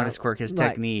 or not his quirk, his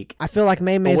technique. I feel like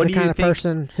Mei Mei's the kind of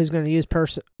person who's going to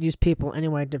use people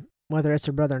anyway, whether it's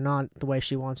her brother or not, the way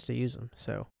she wants to use them.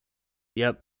 So.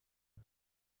 Yep.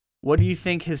 What do you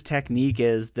think his technique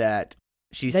is that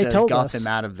she says got them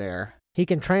out of there? He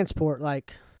can transport,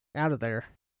 out of there.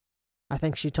 I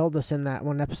think she told us in that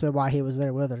one episode why he was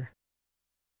there with her.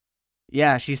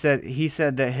 Yeah, he said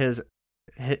that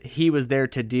he was there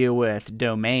to deal with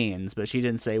domains, but she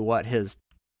didn't say what his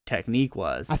technique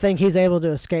was. I think he's able to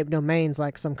escape domains,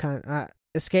 like some kind.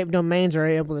 Escape domains are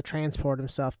able to transport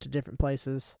himself to different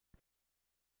places.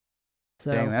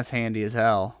 So, dang, that's handy as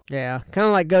hell. Yeah, kind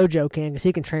of like Gojo can, because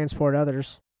he can transport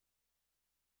others.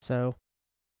 So.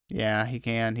 Yeah, he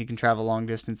can. He can travel long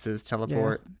distances,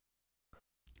 teleport. Yeah.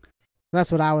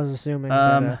 That's what I was assuming.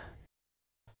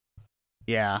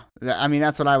 Yeah, I mean,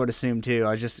 that's what I would assume too. I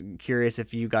was just curious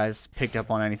if you guys picked up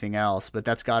on anything else, but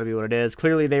that's got to be what it is.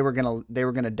 Clearly, they were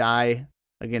gonna die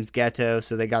against Geto,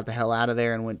 so they got the hell out of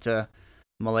there and went to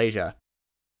Malaysia.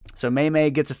 So Mei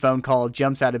Mei gets a phone call,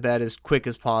 jumps out of bed as quick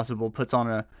as possible, puts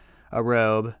on a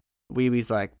robe. Wee Wee's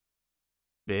like,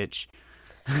 bitch.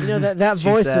 You know that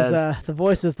voice is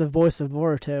the voice of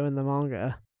Boruto in the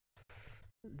manga.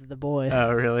 The boy.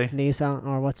 Oh, really? Nissan,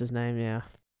 or what's his name? Yeah,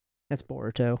 that's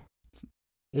Boruto.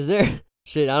 Is there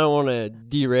shit? I don't want to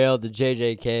derail the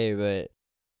JJK, but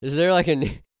is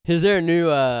there a new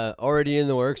already in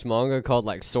the works manga called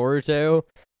like Soruto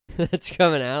that's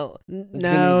coming out?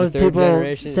 No,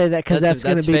 people say that because that's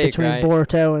going to be fake, between right?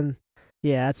 Boruto and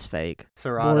that's fake.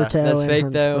 Sarada. That's fake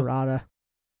though. Sarada.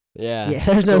 Yeah,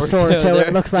 there's no Soruto.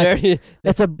 It looks like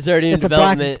it's already in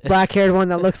development. A black-haired one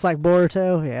that looks like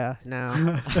Boruto. Yeah, no,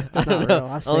 it's not real.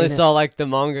 I only saw like the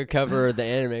manga cover or the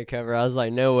anime cover. I was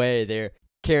like, no way, they're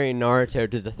carrying Naruto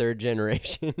to the third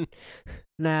generation.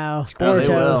 No,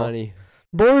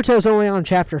 Boruto's only on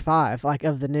chapter 5, like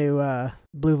of the new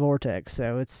Blue Vortex,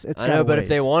 so it's. I know, but if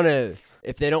they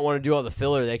don't want to do all the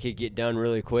filler, they could get done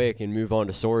really quick and move on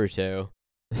to Soruto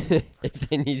if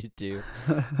they needed to.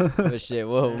 But shit,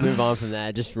 we'll move on from that.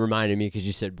 It just reminded me because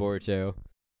you said Boruto.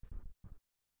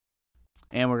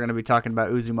 And we're going to be talking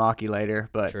about Uzumaki later,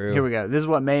 but True. Here we go. This is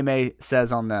what Mei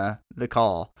says on the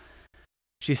call.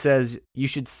 She says, you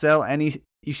should sell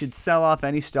off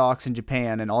any stocks in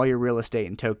Japan and all your real estate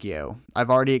in Tokyo. I've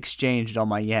already exchanged all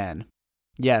my yen.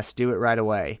 Yes, do it right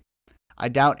away. I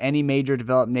doubt any major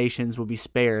developed nations will be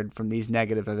spared from these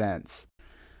negative events.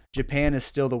 Japan is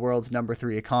still the world's number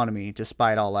 3 economy,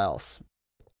 despite all else.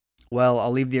 Well,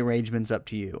 I'll leave the arrangements up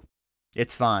to you.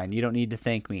 It's fine. You don't need to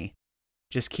thank me.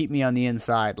 Just keep me on the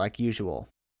inside like usual.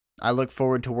 I look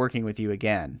forward to working with you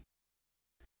again.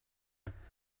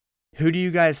 Who do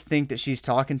you guys think that she's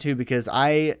talking to? Because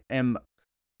I am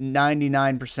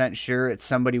 99% sure it's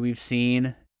somebody we've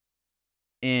seen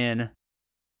in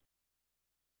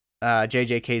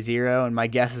JJK0, and my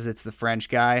guess is it's the French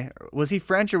guy. Was he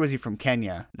French or was he from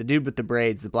Kenya? The dude with the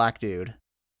braids, the black dude.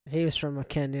 He was from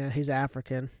Kenya. He's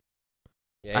African.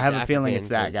 Yeah, I have a feeling it's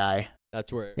that guy.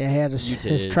 That's where. Yeah, he had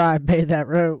his tribe made that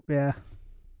rope. Yeah.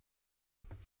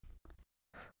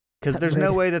 Because there's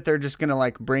no way that they're just gonna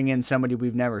like bring in somebody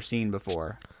we've never seen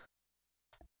before.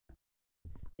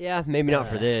 Yeah, maybe not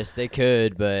for this. They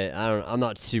could, but I'm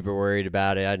not super worried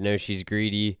about it. I know she's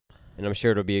greedy, and I'm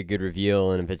sure it'll be a good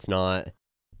reveal. And if it's not,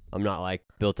 I'm not like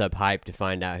built up hype to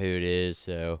find out who it is.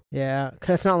 So yeah,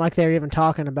 because it's not like they're even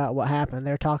talking about what happened.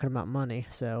 They're talking about money.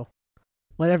 So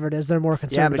whatever it is, they're more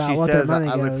concerned about what their money goes. Yeah, but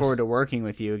she says, "I look forward to working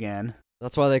with you again."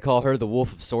 That's why they call her the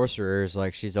Wolf of Sorcerers.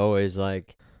 Like she's always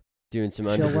like doing some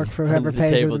She'll work for whoever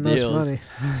pays her the most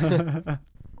money.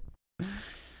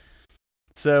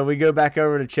 So we go back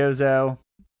over to Chozo,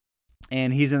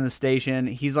 and he's in the station.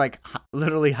 He's like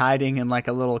literally hiding in like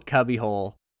a little cubby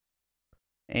hole.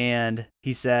 And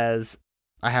he says,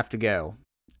 I have to go.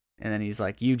 And then he's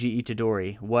like, Yuji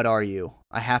Itadori, what are you?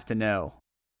 I have to know.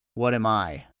 What am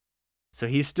I? So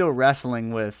he's still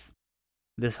wrestling with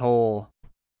this whole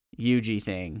Yuji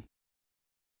thing.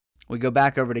 We go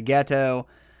back over to Geto.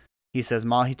 He says,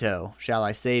 Mahito, shall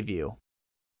I save you?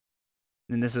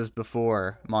 And this is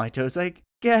before Mahito's like,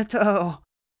 Geto,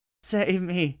 save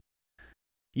me.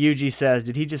 Yuji says,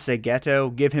 did he just say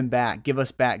Geto? Give him back. Give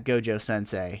us back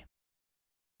Gojo-sensei.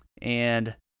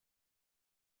 And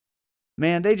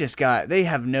man, they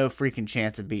have no freaking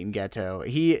chance of beating Geto.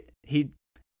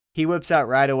 He whips out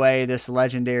right away this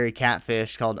legendary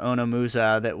catfish called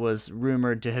Onomusa that was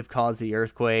rumored to have caused the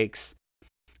earthquakes.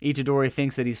 Itadori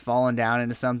thinks that he's fallen down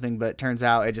into something, but it turns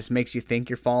out it just makes you think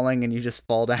you're falling and you just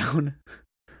fall down.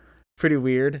 Pretty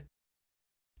weird.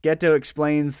 Geto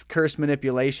explains curse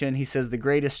manipulation. He says the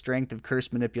greatest strength of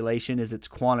curse manipulation is its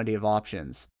quantity of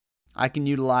options. I can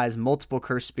utilize multiple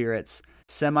curse spirits,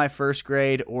 semi-first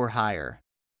grade or higher.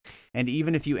 And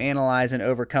even if you analyze and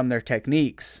overcome their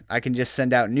techniques, I can just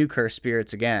send out new curse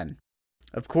spirits again.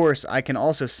 Of course, I can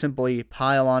also simply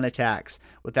pile on attacks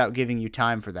without giving you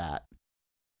time for that.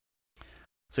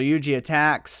 So Yuji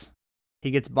attacks.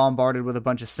 He gets bombarded with a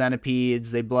bunch of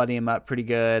centipedes. They bloody him up pretty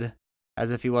good,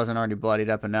 as if he wasn't already bloodied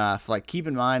up enough. Like, keep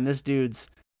in mind, this dude's...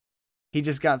 He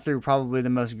just got through probably the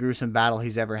most gruesome battle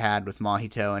he's ever had with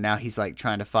Mahito, and now he's, like,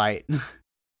 trying to fight...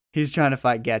 He's trying to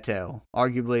fight Geto,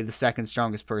 arguably the second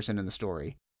strongest person in the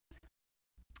story.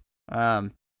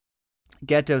 Geto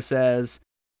says,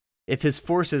 if his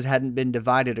forces hadn't been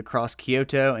divided across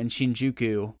Kyoto and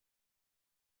Shinjuku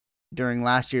during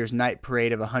last year's night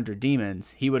parade of 100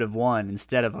 demons, he would have won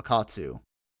instead of Akatsu.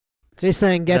 So he's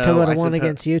saying Geto would have won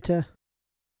against Yuta?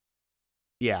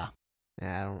 Yeah.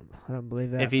 I don't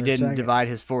believe that. If he didn't divide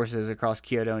his forces across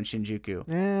Kyoto and Shinjuku.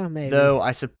 Yeah, maybe. Though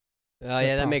Oh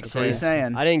yeah, that makes sense.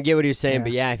 Saying. I didn't get what he was saying,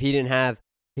 but yeah, if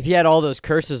he had all those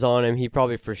curses on him, he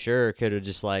probably for sure could have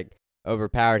just like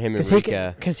overpowered him and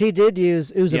Rika. Because he did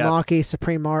use Uzumaki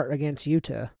Supreme Art against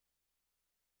Yuta.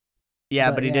 Yeah,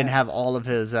 but he didn't have all of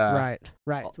his... Right.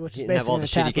 Which is basically an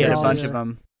attack he had a bunch of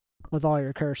them. With all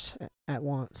your curse at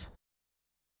once.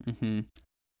 Mm-hmm.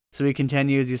 So he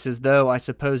continues, he says, though I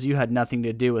suppose you had nothing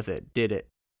to do with it, did it?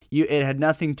 It had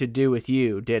nothing to do with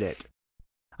you, did it?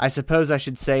 I suppose I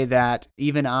should say that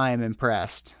even I am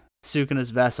impressed. Sukuna's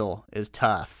vessel is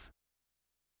tough.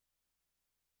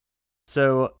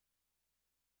 So,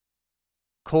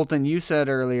 Colton, you said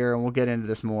earlier, and we'll get into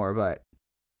this more, but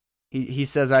he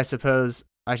says, I suppose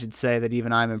I should say that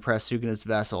even I'm impressed Sukuna's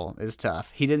vessel is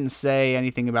tough. He didn't say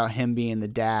anything about him being the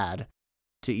dad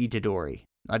to Itadori.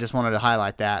 I just wanted to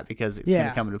highlight that because it's going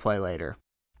to come into play later.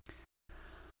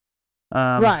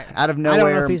 Right. Out of I don't know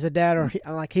nowhere, if he's a dad or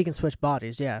he can switch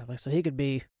bodies. Yeah, like so he could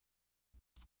be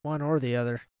one or the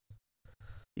other.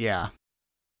 yeah.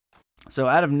 So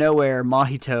out of nowhere,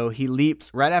 Mahito, he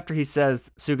leaps right after he says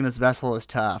Sukuna's vessel is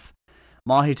tough.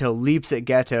 Mahito leaps at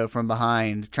Geto from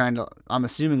behind, trying to, I'm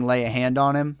assuming, lay a hand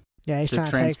on him. Yeah, he's to trying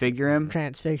transfigure to him.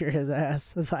 transfigure his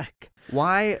ass. It's like,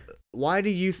 Why do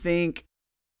you think,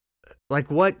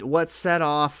 like, what set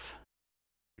off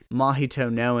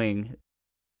Mahito knowing?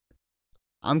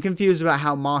 I'm confused about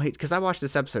how Mahito, because I watched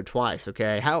this episode twice,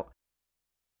 okay? How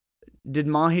did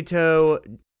Mahito,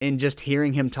 in just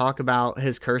hearing him talk about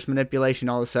his curse manipulation,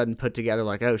 all of a sudden put together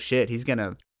like, oh shit, he's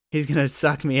gonna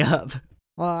suck me up?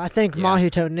 well, I think Yeah.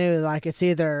 Mahito knew like it's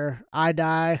either I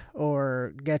die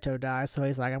or Geto dies, so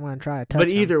he's like, I'm gonna try to touch But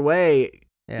him. either way,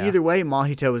 Yeah.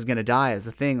 Mahito was gonna die is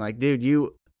the thing. Like, dude,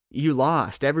 you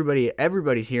lost.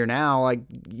 Everybody's here now. Like,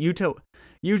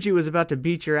 Yuji was about to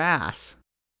beat your ass.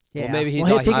 Yeah. Well, maybe he Well,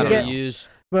 thought if he could could get- use.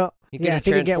 Well, He could yeah, have if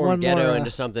he could get transformed one Geto more, into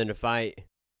something to fight.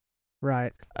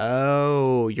 right.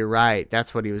 Oh, you're right.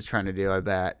 That's what he was trying to do, I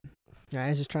bet. Yeah,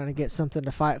 he's just trying to get something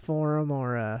to fight for him,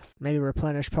 or maybe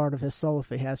replenish part of his soul if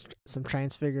he has some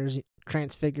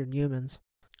transfigured humans.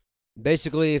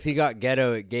 Basically, if he got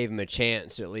Geto, it gave him a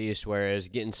chance at least, whereas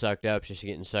getting sucked up, just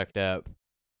getting sucked up.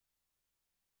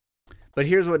 But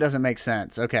here's what doesn't make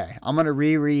sense. Okay, I'm going to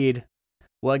reread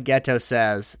what Geto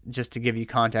says just to give you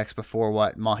context before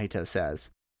what Mahito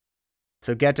says.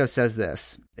 So Geto says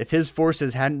this: if his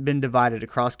forces hadn't been divided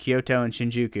across Kyoto and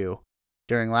Shinjuku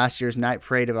during last year's night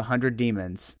parade of 100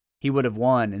 demons, he would have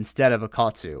won instead of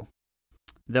Akatsu.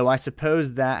 Though I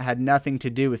suppose that had nothing to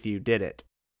do with you, did it?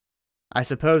 I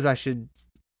suppose I should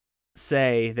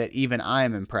say that even I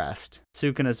am impressed.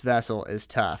 Sukuna's vessel is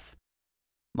tough.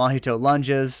 Mahito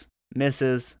lunges,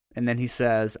 misses, and then he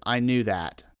says, I knew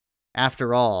that.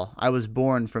 After all, I was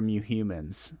born from you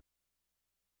humans.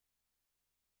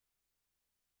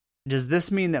 Does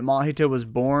this mean that Mahito was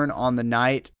born on the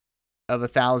night of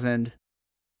 1,000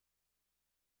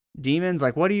 demons?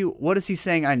 Like, what is he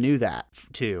saying I knew that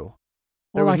to?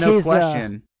 There Well, was like no he's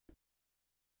question.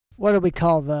 What do we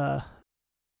call the?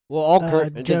 Well, all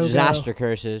Jogo. disaster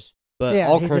curses, but Yeah,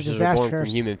 all he's a curses are disaster born from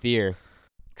curse. human fear.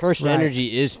 Cursed Right.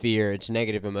 energy is fear. It's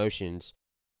negative emotions.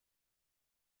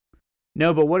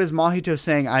 No, but what is Mahito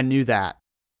saying I knew that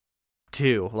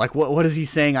to? Like, what is he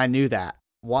saying I knew that?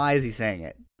 Why is he saying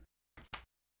it?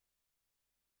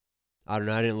 I don't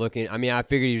know. I didn't look in. I mean, I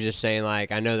figured he was just saying,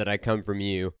 like, I know that I come from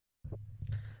you.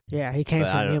 Yeah, he came But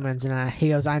I from don't- humans, and he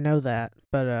goes, I know that,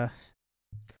 but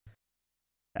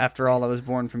After all, I was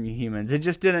born from you humans. It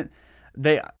just didn't.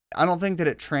 I don't think that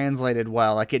it translated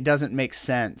well. Like, it doesn't make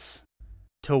sense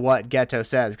to what Geto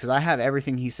says, because I have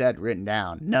everything he said written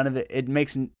down. None of it. It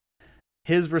makes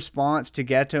his response to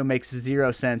Geto makes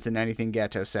zero sense in anything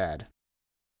Geto said.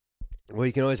 Well,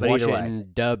 you can always But watch it either way.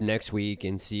 in dub next week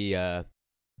and see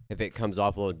if it comes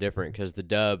off a little different, because the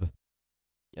dub,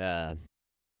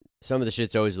 some of the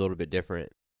shit's always a little bit different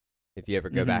if you ever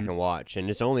go back Mhm. and watch. And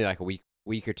it's only like a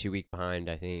week or 2 week behind,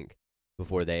 I think,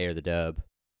 before they air the dub.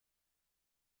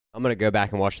 I'm going to go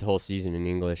back and watch the whole season in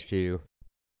English, too.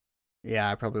 Yeah,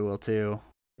 I probably will too.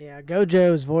 yeah,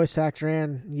 Gojo's voice actor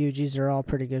and Yuji's are all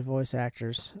pretty good voice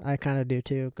actors. I kind of do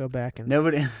too. Go back and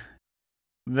Nobody,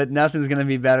 but nothing's gonna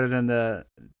be better than the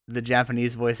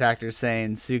Japanese voice actors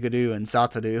saying Sugadu and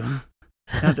Satoru.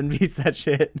 Nothing beats that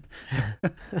shit.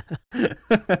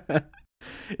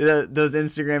 Those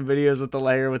Instagram videos with the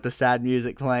layer with the sad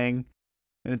music playing,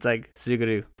 and it's like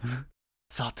Sugadu,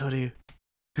 Satoru.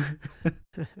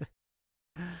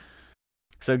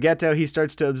 So Geto, he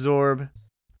starts to absorb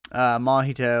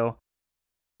Mahito,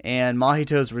 and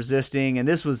Mahito's resisting, and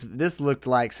this looked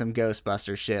like some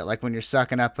Ghostbuster shit, like when you're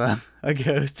sucking up a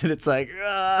ghost and it's like,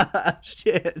 ah,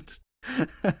 shit.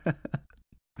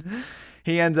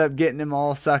 He ends up getting him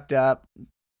all sucked up.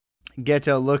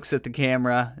 Geto looks at the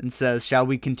camera and says, shall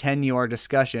we continue our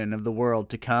discussion of the world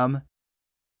to come?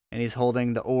 And he's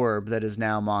holding the orb that is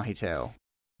now Mahito.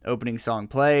 Opening song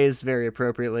plays, very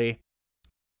appropriately.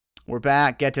 We're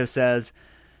back. Geto says,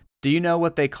 do you know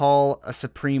what they call a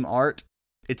supreme art?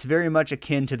 It's very much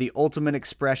akin to the ultimate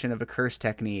expression of a curse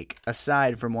technique,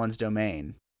 aside from one's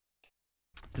domain.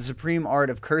 The supreme art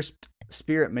of cursed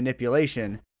spirit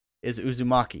manipulation is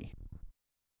Uzumaki.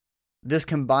 This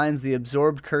combines the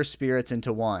absorbed cursed spirits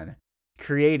into one,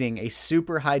 creating a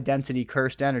super high density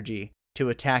cursed energy to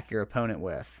attack your opponent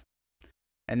with.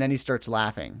 And then he starts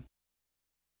laughing.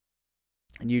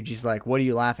 And Yuji's like, what are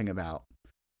you laughing about?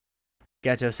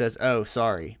 Geto says, oh,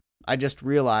 sorry. I just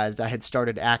realized I had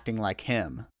started acting like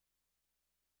him.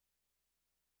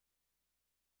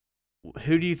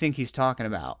 Who do you think he's talking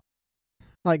about?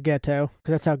 Like Geto,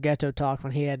 because that's how Geto talked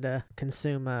when he had to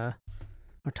consume or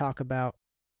talk about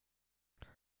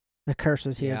the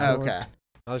curses he absorbed. Okay.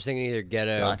 I was thinking either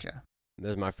Geto. Gotcha. That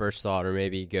was my first thought, or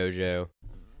maybe Gojo.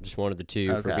 Just one of the two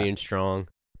for Okay. being strong.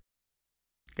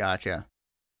 Gotcha.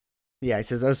 Yeah, he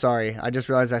says, "Oh, sorry. I just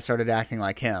realized I started acting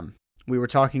like him. We were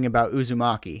talking about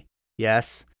Uzumaki.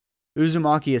 Yes,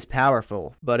 Uzumaki is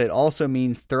powerful, but it also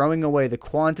means throwing away the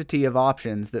quantity of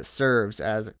options that serves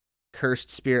as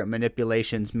cursed spirit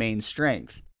manipulation's main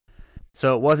strength.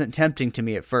 So it wasn't tempting to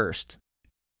me at first.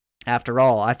 After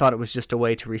all, I thought it was just a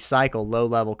way to recycle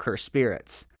low-level cursed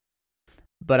spirits.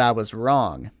 But I was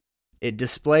wrong. It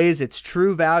displays its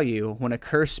true value when a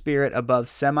cursed spirit above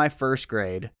semi-first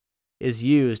grade is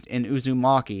used in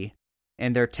Uzumaki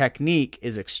and their technique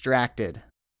is extracted."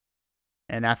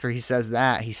 And after he says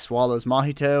that, he swallows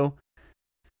Mahito.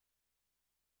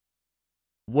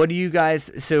 What do you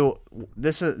guys... So,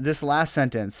 this last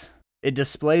sentence, it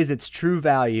displays its true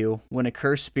value when a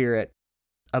cursed spirit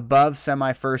above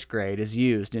semi-first grade is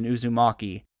used in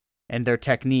Uzumaki and their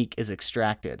technique is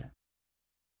extracted.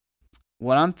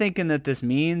 What I'm thinking that this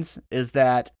means is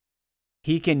that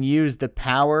he can use the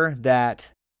power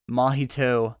that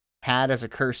Mahito had as a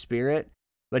cursed spirit,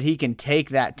 but he can take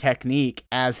that technique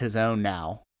as his own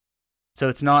now. So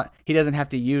it's not, he doesn't have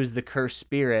to use the cursed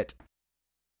spirit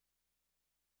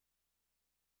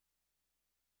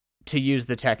to use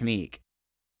the technique.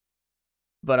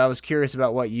 But I was curious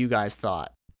about what you guys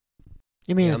thought.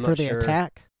 You mean Yeah, I'm for not the sure.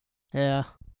 attack? Yeah.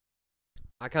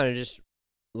 I kind of just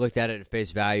looked at it at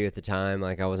face value at the time.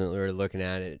 Like, I wasn't really looking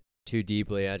at it too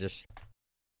deeply. It's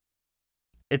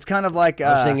kind of like...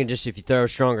 I was thinking just if you throw a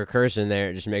stronger curse in there,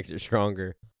 it just makes it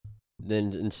stronger.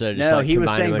 Then instead of just no, like he was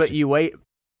combining saying, a bunch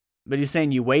but he's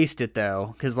saying you waste it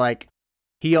though, because like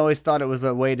he always thought it was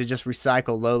a way to just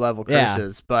recycle low-level Yeah.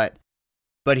 curses, but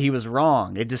he was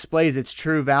wrong. It displays its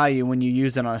true value when you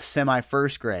use it on a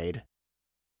semi-first grade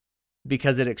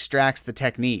because it extracts the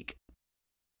technique.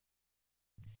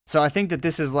 So I think that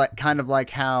this is like kind of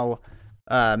like how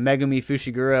Megumi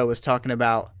Fushiguro was talking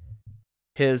about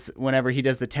his whenever he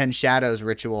does the 10 Shadows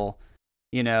ritual,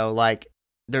 you know, like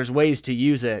there's ways to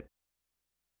use it.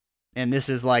 And this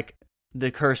is like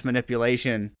the curse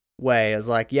manipulation way is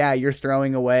like, yeah, you're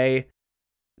throwing away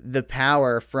the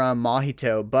power from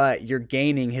Mahito, but you're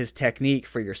gaining his technique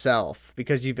for yourself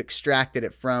because you've extracted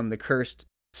it from the cursed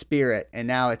spirit and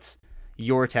now it's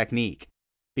your technique.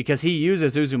 Because he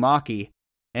uses Uzumaki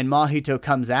and Mahito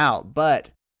comes out,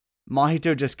 but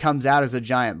Mahito just comes out as a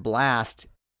giant blast.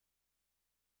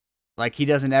 Like he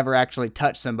doesn't ever actually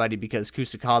touch somebody because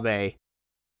Kusakabe,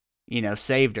 you know,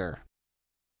 saved her.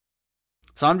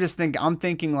 So I'm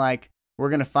thinking like we're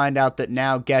going to find out that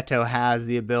now Geto has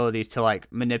the ability to like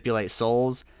manipulate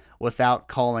souls without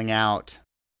calling out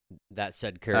that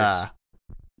said curse.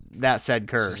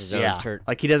 Curse. Yeah.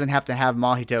 Like he doesn't have to have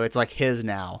Mahito. It's like his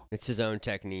now. It's his own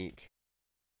technique.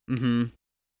 Mm-hmm.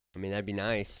 I mean, that'd be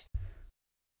nice.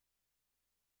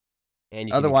 And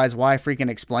otherwise, why freaking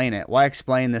explain it? Why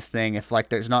explain this thing if like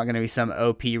there's not going to be some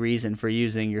OP reason for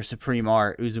using your supreme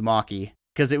art, Uzumaki?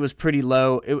 Because it was pretty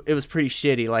low. It was pretty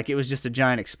shitty. Like it was just a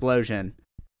giant explosion.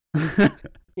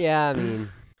 Yeah, I mean,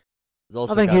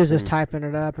 I think he was just typing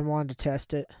it up and wanted to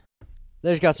test it.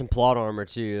 There's got some plot armor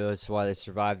too. That's why they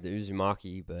survived the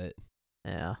Uzumaki. But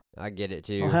yeah, I get it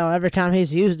too. Well, hell, every time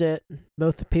he's used it,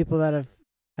 both the people that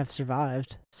have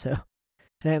survived. So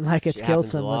it ain't like it's killed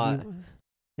somebody.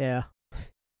 Yeah,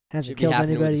 hasn't killed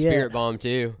anybody with the yet. Spirit bomb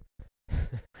too.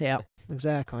 Yeah.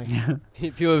 Exactly.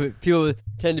 People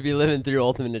tend to be living through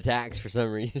ultimate attacks for some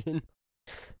reason.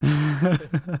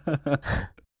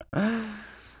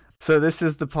 So this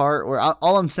is the part where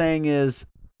all I'm saying is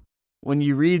when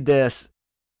you read this,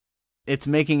 it's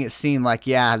making it seem like,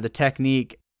 yeah, the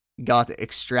technique got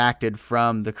extracted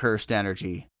from the cursed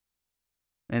energy.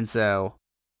 And so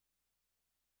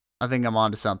I think I'm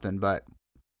onto something, but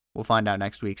we'll find out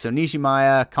next week. So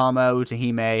Nishimaya, Kamo,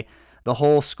 Utahime, the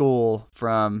whole school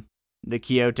from the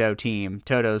Kyoto team,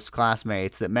 Toto's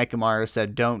classmates that Mekamaru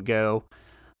said don't go.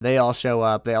 They all show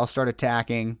up. They all start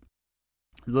attacking.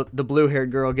 The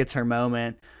blue-haired girl gets her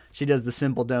moment. She does the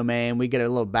simple domain. We get a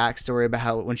little backstory about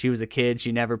how when she was a kid,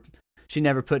 she never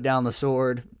put down the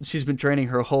sword. She's been training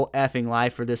her whole effing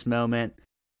life for this moment,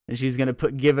 and she's gonna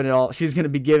give it all. She's gonna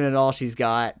be giving it all she's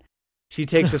got. She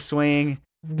takes a swing.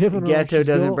 Geto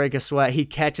doesn't break a sweat. He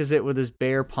catches it with his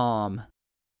bare palm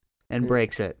and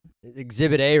breaks it.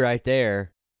 Exhibit A right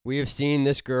there. We have seen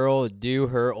this girl do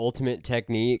her ultimate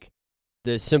technique,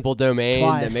 the simple domain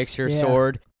that makes her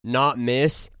sword not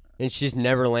miss, and she's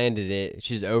never landed it.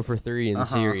 She's 0 for 3 in the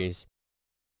series.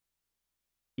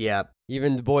 Yep.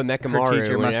 Even the boy Her Mechamaru,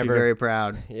 teacher must be very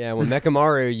proud. Yeah, when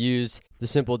Mechamaru used the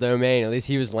simple domain, at least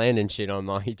he was landing shit on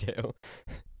Mahito.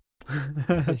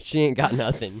 She ain't got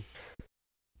nothing.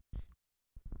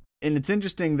 And it's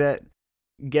interesting that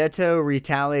Geto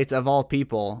retaliates, of all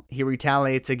people, he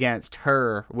retaliates against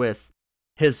her with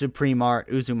his supreme art,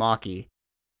 Uzumaki.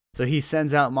 So he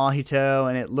sends out Mahito,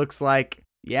 and it looks like,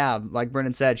 yeah, like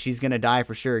Brennan said, she's going to die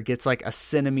for sure. It gets like a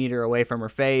centimeter away from her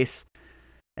face,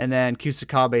 and then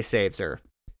Kusakabe saves her.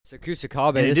 So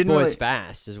Kusakabe, this boy's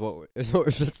fast, is what we're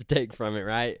supposed to take from it,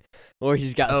 right? Or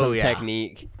he's got some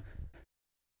technique.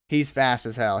 He's fast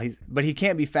as hell. But he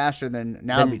can't be faster than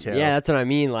Naobito. Yeah, that's what I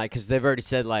mean. Like, because they've already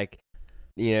said, like,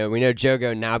 we know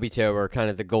Jogo and Naobito are kind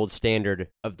of the gold standard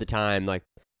of the time, like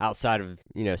outside of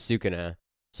Sukuna.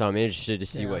 So I'm interested to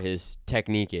see what his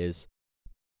technique is.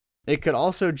 It could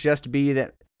also just be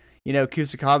that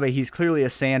Kusakabe, he's clearly a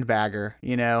sandbagger.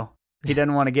 He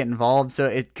doesn't want to get involved, so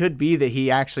it could be that he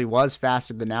actually was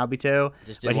faster than Naobito,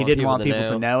 but he didn't want people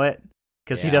to know it.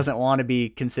 Because he doesn't want to be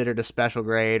considered a special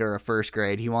grade or a first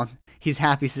grade. He's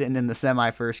happy sitting in the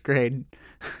semi-first grade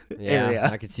area.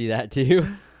 I could see that too.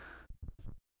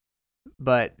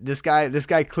 But this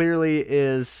guy clearly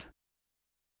is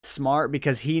smart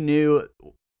because he knew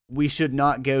we should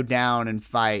not go down and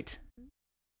fight.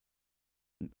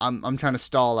 I'm trying to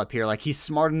stall up here. Like, he's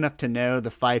smart enough to know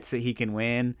the fights that he can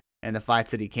win and the fights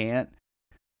that he can't.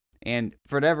 And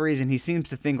for whatever reason, he seems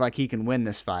to think like he can win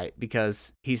this fight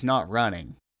because he's not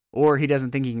running. Or he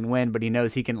doesn't think he can win, but he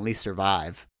knows he can at least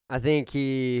survive. I think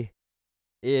he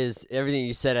is, everything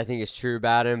you said I think is true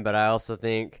about him, but I also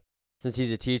think since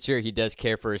he's a teacher, he does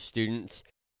care for his students.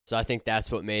 So I think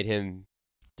that's what made him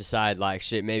decide, like,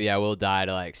 shit, maybe I will die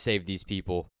to, like, save these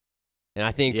people. And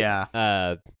I think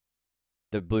the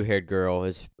blue-haired girl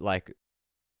is, like,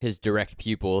 his direct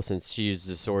pupil since she uses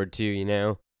the sword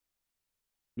too,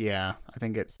 Yeah, I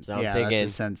think it's thinking,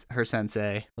 that's her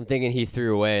sensei. I'm thinking he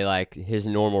threw away like his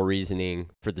normal reasoning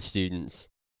for the students,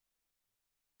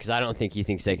 because I don't think he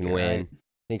thinks they can win. I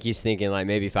think he's thinking like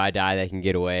maybe if I die they can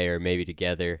get away, or maybe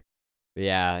together. But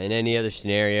yeah, in any other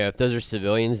scenario, if those are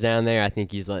civilians down there, I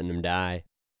think he's letting them die.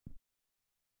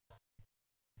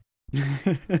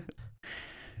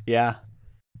 Yeah,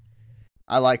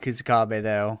 I like Kusakabe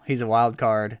though. He's a wild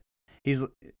card. He's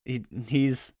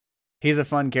a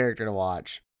fun character to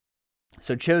watch.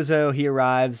 So Chozo, he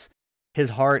arrives.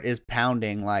 His heart is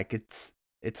pounding like it's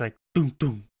like boom,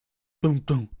 boom, boom,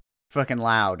 boom, fucking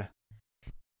loud.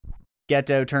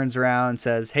 Geto turns around and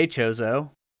says, "Hey,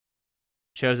 Chozo."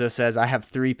 Chozo says, "I have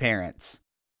 3 parents.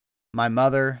 My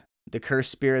mother, the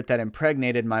cursed spirit that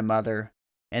impregnated my mother,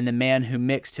 and the man who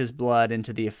mixed his blood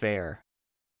into the affair."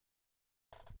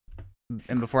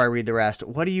 And before I read the rest,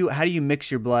 how do you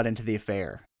mix your blood into the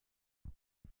affair?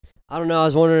 I don't know. I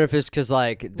was wondering if it's because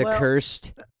like the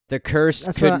curse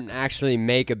couldn't actually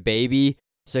make a baby,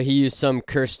 so he used some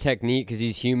cursed technique because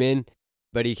he's human,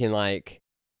 but he can like,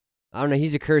 I don't know.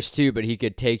 He's a curse too, but he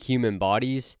could take human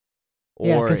bodies.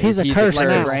 Or because he's a curse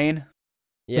now. The brain.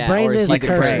 Yeah, the brain is a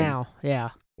curse now.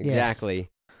 Yeah, exactly.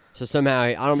 Yes. So somehow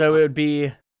I don't. So it would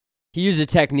be. He used a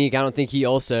technique. I don't think he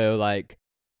also like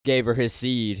gave her his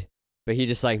seed, but he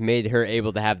just like made her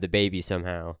able to have the baby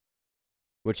somehow.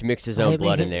 Which mixed his own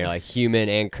blood in there, like human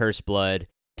and curse blood,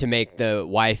 to make the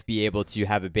wife be able to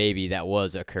have a baby that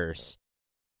was a curse.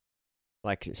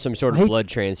 Like some sort of blood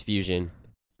transfusion.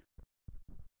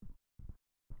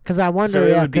 Because I wonder... So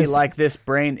it would be like this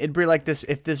brain... It'd be like this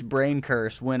if this brain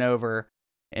curse went over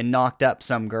and knocked up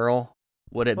some girl.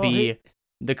 Would it be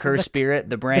the curse spirit,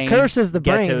 the brain... The curse is the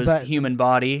brain, Geto's but... human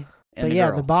body, and but the yeah,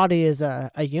 girl. the body is a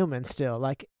human still.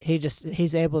 Like,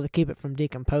 he's able to keep it from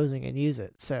decomposing and use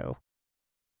it, so...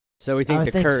 So we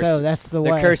think curse. So that's the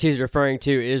way. The curse he's referring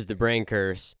to is the brain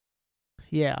curse.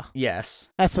 Yeah.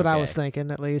 Yes. That's what I was thinking,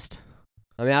 at least.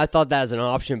 I mean, I thought that was an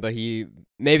option, but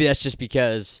maybe that's just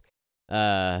because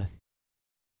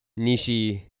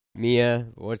Nishimiya,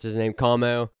 what's his name,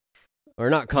 Kamo, or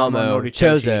not Kamo,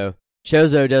 Chozo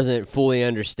doesn't fully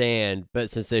understand. But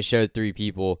since they showed 3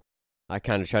 people, I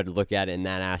kind of tried to look at it in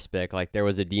that aspect. Like there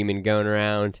was a demon going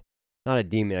around, not a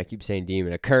demon. I keep saying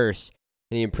demon, a curse.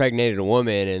 And he impregnated a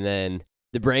woman, and then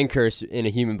the brain curse in a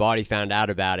human body found out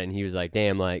about it, and he was like,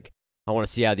 damn, like, I want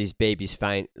to see how these babies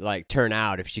turn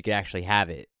out if she could actually have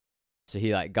it. So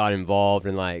he, like, got involved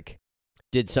and, like,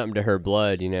 did something to her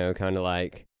blood, kind of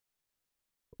like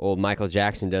old Michael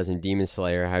Jackson does in Demon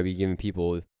Slayer, how he giving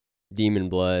people demon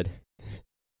blood.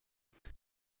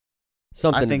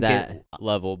 Something to that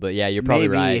level, but yeah, you're probably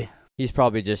right. He's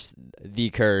probably just the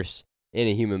curse in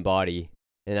a human body,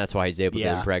 and that's why he's able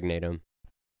to impregnate him.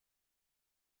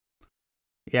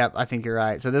 Yep, I think you're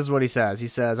right. So this is what he says. He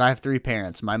says, I have 3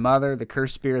 parents. My mother, the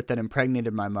cursed spirit that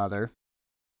impregnated my mother,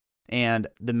 and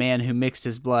the man who mixed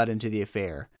his blood into the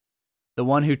affair. The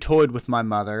one who toyed with my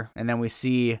mother, and then we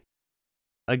see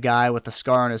a guy with a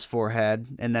scar on his forehead,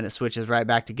 and then it switches right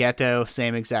back to Geto,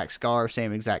 same exact scar,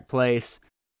 same exact place.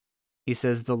 He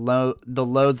says, the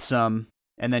loathsome,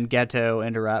 and then Geto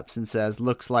interrupts and says,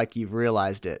 looks like you've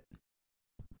realized it.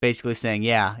 Basically saying,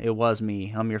 yeah, it was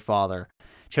me. I'm your father.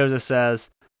 Chozo says,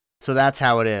 so that's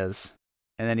how it is.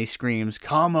 And then he screams,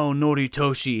 Kamo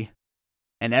Noritoshi.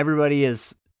 And everybody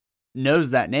knows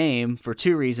that name for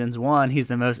 2 reasons. One, he's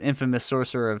the most infamous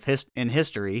sorcerer in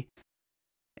history.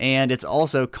 And it's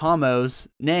also Kamo's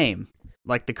name.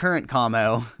 Like the current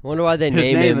Kamo. I wonder why they His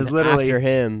name name him is literally after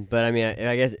him. But I mean,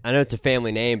 I guess I know it's a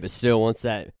family name, but still, once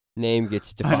that name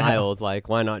gets defiled, like,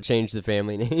 why not change the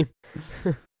family name?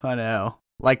 I know.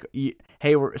 Like,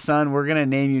 hey, son, we're going to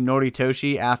name you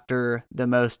Noritoshi after the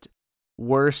most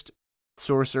worst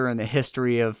sorcerer in the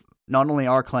history of not only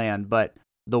our clan, but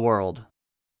the world.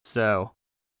 So,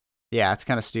 yeah, it's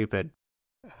kind of stupid.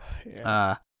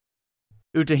 Yeah.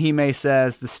 Utahime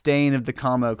says, the stain of the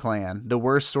Kamo clan, the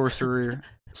worst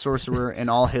sorcerer in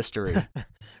all history.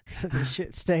 The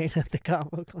shit stain of the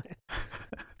Kamo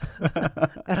clan.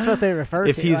 That's what they refer to.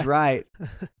 If he's right,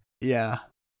 yeah.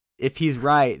 If he's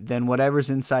right, then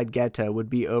whatever's inside Geto would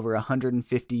be over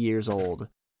 150 years old.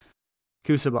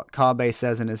 Kusakabe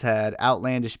says in his head,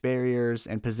 outlandish barriers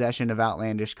and possession of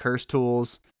outlandish curse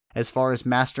tools. As far as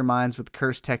masterminds with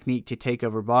curse technique to take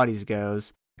over bodies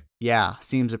goes, yeah,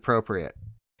 seems appropriate.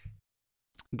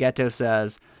 Geto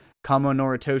says, Kamo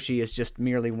Noritoshi is just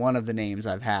merely one of the names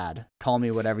I've had. Call me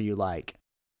whatever you like.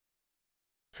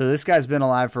 So this guy's been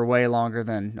alive for way longer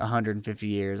than 150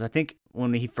 years. I think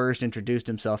when he first introduced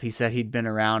himself, he said he'd been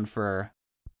around for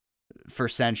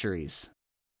centuries,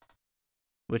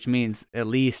 which means at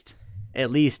least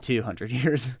 200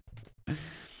 years.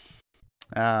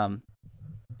 And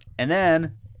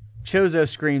then Chozo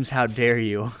screams, how dare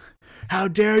you? How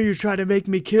dare you try to make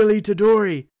me kill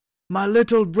Itadori, my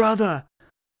little brother?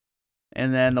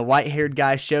 And then the white-haired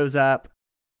guy shows up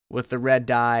with the red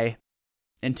dye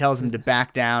and tells him to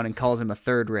back down and calls him a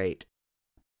third rate.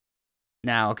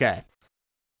 Now, okay.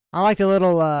 I like a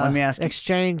little Let me ask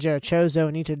exchange Chozo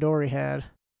and Itadori had.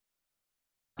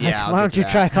 Yeah, Like, why don't you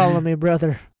try calling me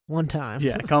brother one time?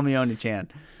 Yeah, call me Oni-chan.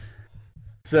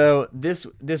 So this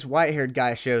white-haired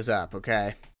guy shows up,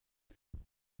 okay?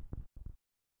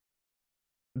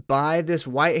 By this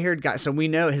white-haired guy, so we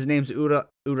know his name's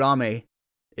Urame,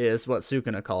 is what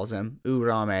Sukuna calls him,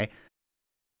 Urame.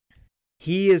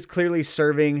 He is clearly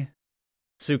serving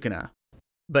Sukuna,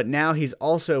 but now he's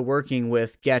also working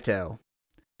with Geto.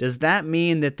 Does that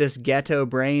mean that this Geto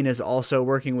brain is also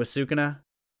working with Sukuna?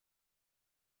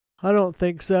 I don't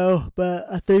think so, but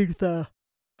I think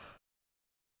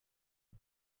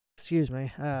excuse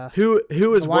me. Who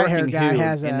is working guy who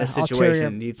has in this ulterior,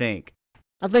 situation, do you think?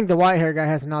 I think the white hair guy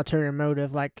has an ulterior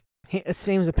motive. Like, it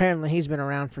seems apparently he's been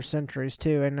around for centuries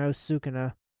too and knows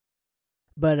Sukuna.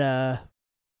 But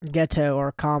Geto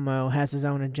or Kamo has his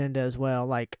own agenda as well.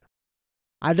 Like,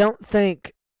 I don't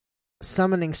think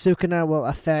summoning Sukuna will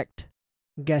affect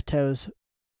Geto's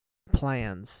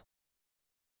plans.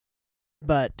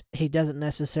 But he doesn't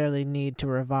necessarily need to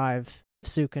revive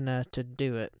Sukuna to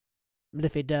do it. But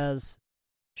if he does,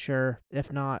 sure.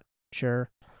 If not, sure.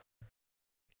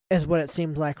 Is what it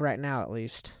seems like right now, at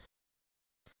least.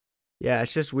 Yeah,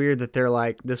 it's just weird that they're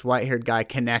like, this white-haired guy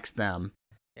connects them.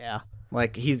 Yeah.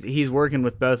 Like, he's working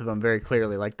with both of them very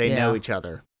clearly. Like, they know each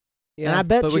other. Yeah, and I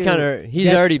bet but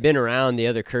he's already been around the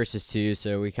other curses too,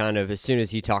 so we kind of, as soon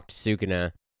as he talked to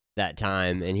Sukuna that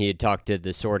time, and he had talked to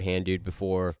the sword hand dude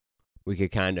before, we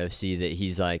could kind of see that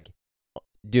he's like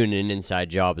doing an inside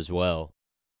job as well.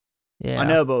 Yeah, I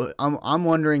know, but I'm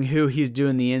wondering who he's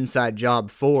doing the inside job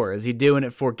for. Is he doing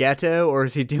it for Geto, or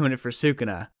is he doing it for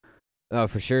Sukuna? Oh,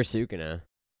 for sure, Sukuna.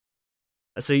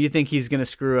 So you think he's gonna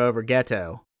screw over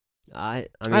Geto? I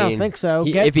mean, I don't think so.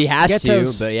 If he has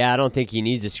Geto's... to, but yeah, I don't think he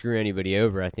needs to screw anybody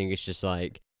over. I think it's just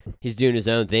like he's doing his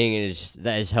own thing, and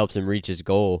that just helps him reach his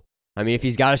goal. I mean, if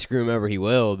he's got to screw him over, he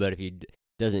will. But if he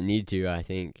doesn't need to, I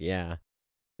think, yeah,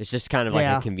 it's just kind of like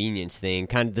a convenience thing.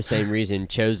 Kind of the same reason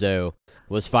Chozo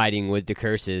was fighting with the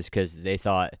curses, because they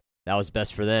thought that was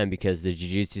best for them, because the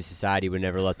Jujutsu Society would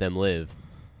never let them live.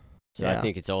 So I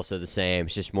think it's also the same.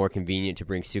 It's just more convenient to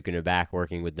bring Sukuna back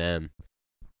working with them.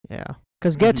 Yeah.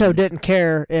 Because Geto didn't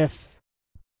care if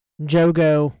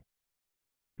Jogo,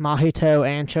 Mahito,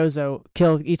 and Chozo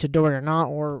killed Itadori or not,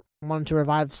 or wanted to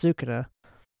revive Sukuna.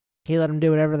 He let them do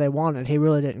whatever they wanted. He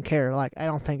really didn't care. Like, I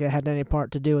don't think it had any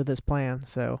part to do with his plan,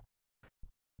 so...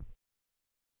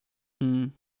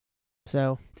 Mm.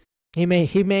 So he may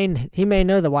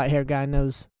know the white haired guy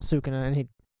knows Sukuna, and he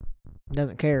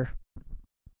doesn't care.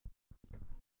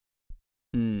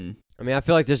 Mm. I mean, I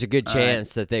feel like there's a good All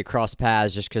chance that they cross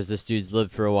paths just because this dude's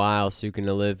lived for a while.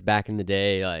 Sukuna lived back in the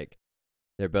day. Like,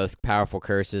 they're both powerful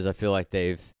curses. I feel like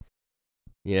they've,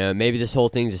 maybe this whole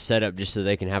thing's a setup just so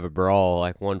they can have a brawl,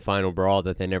 like one final brawl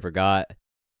that they never got.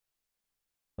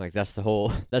 Like, that's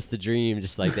the dream,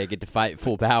 just like they get to fight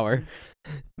full power.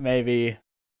 Maybe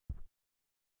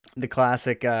the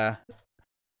classic Hashirama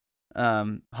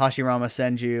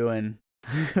Senju and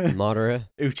Madara.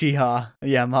 Uchiha.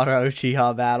 Yeah, Madara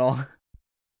Uchiha battle.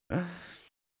 All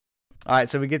right,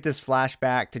 so we get this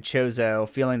flashback to Chozo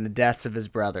feeling the deaths of his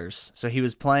brothers. So he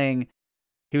was doing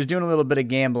a little bit of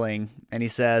gambling, and he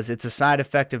says, "It's a side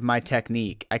effect of my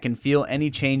technique. I can feel any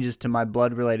changes to my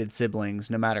blood-related siblings,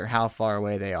 no matter how far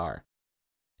away they are.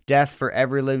 Death for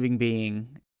every living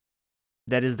being,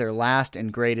 that is their last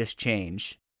and greatest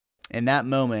change. In that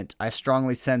moment, I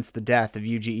strongly sensed the death of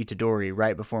Yuji Itadori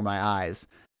right before my eyes,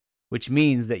 which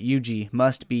means that Yuji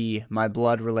must be my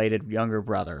blood-related younger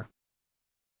brother."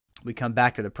 We come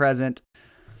back to the present.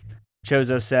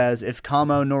 Chozo says, "If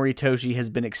Kamo Noritoshi has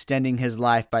been extending his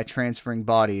life by transferring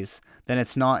bodies, then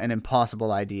it's not an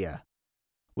impossible idea.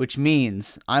 Which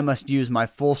means I must use my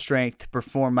full strength to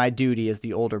perform my duty as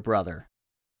the older brother."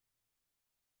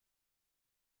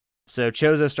 So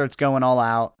Chozo starts going all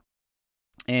out.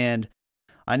 And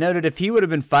I noted if he would have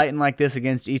been fighting like this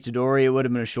against Itadori, it would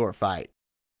have been a short fight.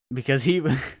 Because he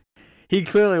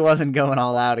clearly wasn't going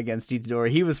all out against Itadori.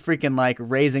 He was freaking like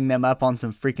raising them up on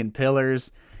some freaking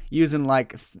pillars, using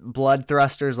like blood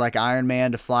thrusters like Iron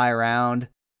Man to fly around.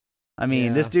 I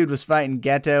mean, This dude was fighting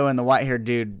Geto and the white-haired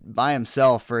dude by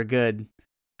himself for a good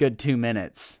 2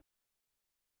 minutes.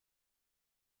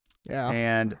 Yeah.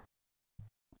 And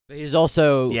he's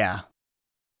also yeah.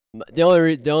 The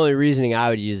only reasoning I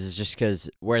would use is just because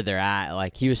where they're at.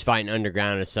 Like, he was fighting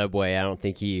underground in a subway. I don't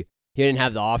think he didn't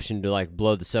have the option to like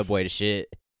blow the subway to shit.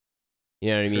 You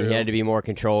know what I mean? He had to be more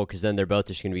controlled because then they're both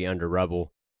just going to be under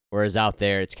rubble. Whereas out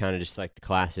there, it's kind of just like the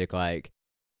classic, like,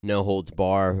 no holds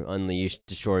bar, unleash,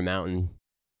 destroy mountain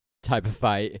type of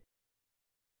fight.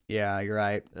 Yeah, you're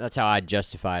right. That's how I'd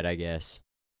justify it, I guess.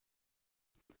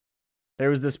 There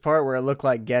was this part where it looked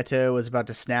like Geto was about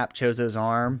to snap Chozo's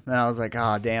arm, and I was like,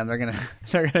 "Oh damn, they're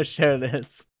gonna show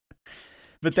this."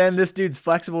 But then this dude's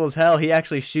flexible as hell. He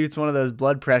actually shoots one of those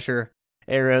blood pressure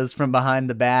arrows from behind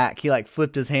the back. He like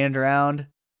flipped his hand around.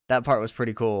 That part was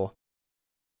pretty cool.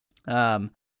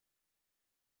 Geto,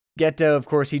 of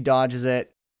course, he dodges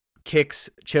it,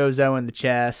 kicks Chozo in the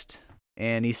chest,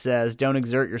 and he says, "Don't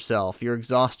exert yourself. You're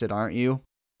exhausted, aren't you?"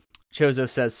 Chozo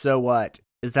says, "So what?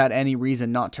 Is that any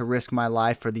reason not to risk my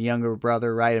life for the younger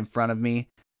brother right in front of me?"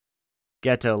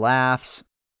 Geto laughs.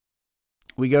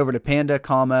 We go over to Panda,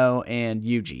 Kamo, and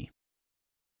Yuji.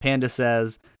 Panda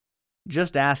says,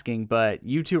 "Just asking, but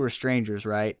you two are strangers,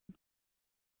 right?"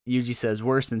 Yuji says,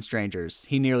 "Worse than strangers.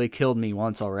 He nearly killed me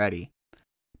once already."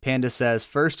 Panda says,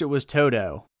 "First it was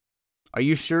Todo. Are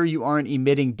you sure you aren't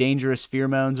emitting dangerous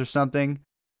pheromones or something?"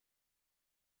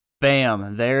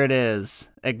 Bam, there it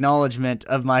is. Acknowledgement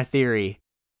of my theory.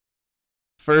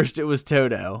 First it was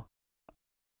Todo.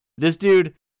 This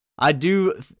dude, I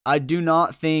do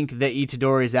not think that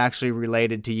Itadori is actually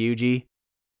related to Yuji.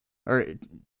 Or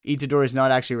Itadori is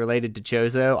not actually related to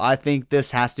Chozo. I think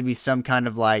this has to be some kind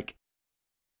of like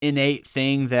innate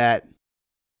thing that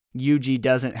Yuji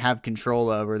doesn't have control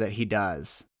over that he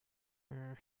does.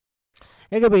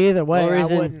 It could be either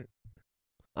way.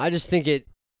 I just think it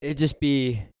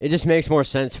just makes more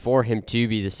sense for him to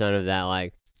be the son of that.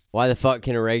 Like, why the fuck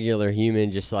can a regular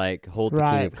human just like hold the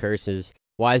king of curses?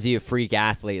 Why is he a freak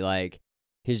athlete? Like,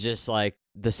 he's just like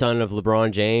the son of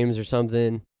LeBron James or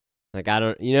something. Like,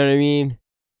 you know what I mean?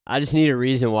 I just need a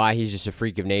reason why he's just a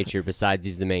freak of nature besides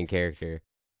he's the main character.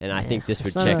 And I think this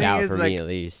would check out for me at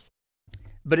least.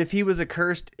 But if he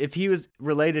was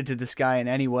related to this guy in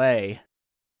any way,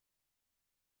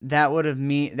 that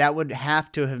would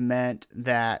have to have meant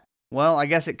that, well, I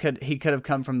guess he could have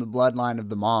come from the bloodline of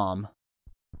the mom.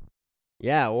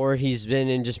 Yeah, or he's been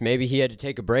in maybe he had to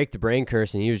take a break, the brain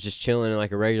curse, and he was just chilling in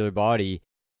like a regular body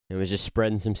and was just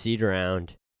spreading some seed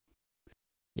around.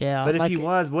 Yeah. But if he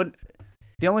was,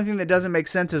 the only thing that doesn't make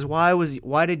sense is why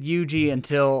did Yuji,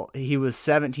 until he was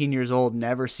 17 years old,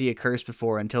 never see a curse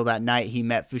before until that night he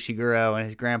met Fushiguro and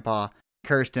his grandpa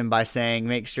cursed him by saying,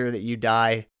 "Make sure that you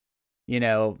die,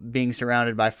 being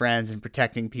surrounded by friends and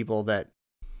protecting people that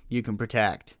you can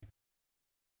protect."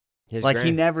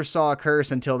 He never saw a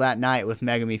curse until that night with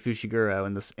Megami Fushiguro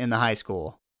in the high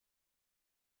school.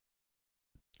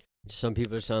 Some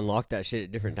people just unlock that shit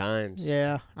at different times.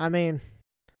 Yeah, I mean,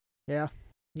 yeah,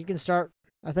 you can start.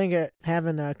 I think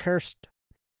having a cursed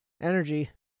energy,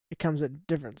 it comes at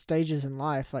different stages in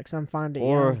life. Like some find it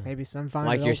Or, young, maybe some find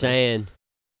like it you're older. saying,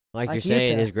 like you're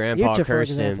saying, his grandpa Yuta, for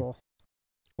cursed him. example.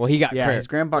 Well, he got cursed. His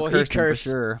grandpa cursed him for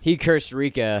sure. He cursed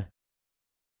Rika,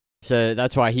 so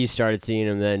that's why he started seeing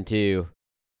him then too.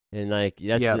 And like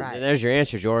there's your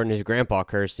answer, Jordan. His grandpa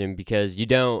cursed him because you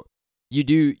don't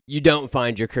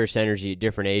find your cursed energy at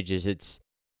different ages. It's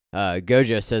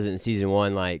Gojo says it in season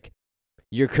 1, like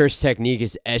your cursed technique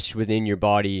is etched within your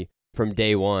body from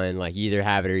day one. Like you either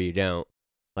have it or you don't.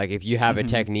 Like if you have a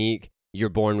technique, you're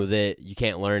born with it. You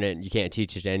can't learn it. You can't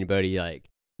teach it to anybody. Like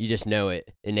you just know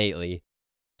it innately.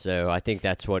 So I think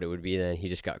that's what it would be then. He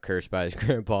just got cursed by his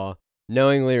grandpa,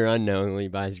 knowingly or unknowingly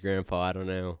by his grandpa. I don't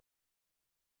know.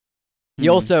 He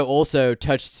also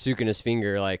touched Sukuna's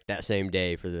finger like that same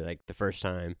day for the first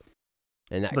time,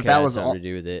 and that had something to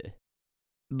do with it.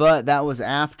 But that was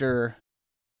after.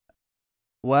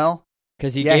 Well,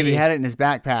 because he had it in his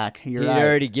backpack. He'd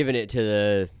already given it to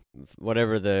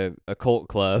the occult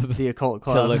club. The occult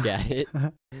club to look at it.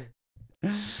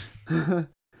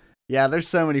 Yeah, there's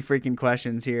so many freaking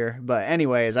questions here. But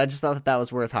anyways, I just thought that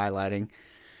was worth highlighting.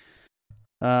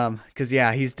 Because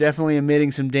he's definitely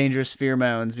emitting some dangerous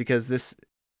pheromones because this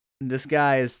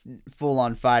guy is full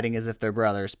on fighting as if they're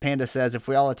brothers. Panda says if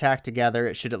we all attack together,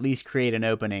 it should at least create an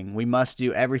opening. We must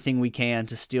do everything we can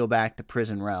to steal back the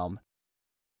prison realm.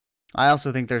 I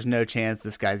also think there's no chance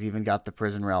this guy's even got the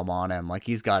prison realm on him. Like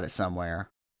he's got it somewhere,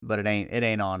 but it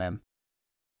ain't on him.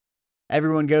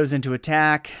 Everyone goes into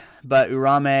attack, but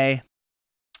Urame,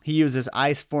 he uses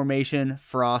ice formation,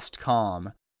 frost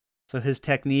calm. So his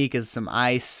technique is some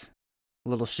ice, a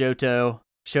little Shoto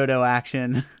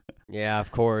action. Yeah,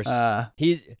 of course. I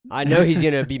know he's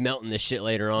gonna be melting this shit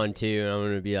later on too, and I'm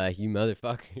gonna be like, you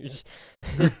motherfuckers,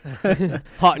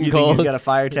 hot and cold. He's got a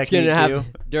fire technique too.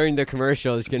 During the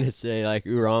commercial, it's gonna say like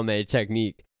Urame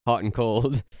technique, hot and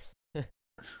cold.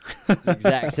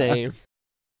 Exact same.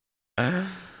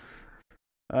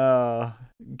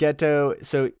 Geto.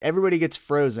 So everybody gets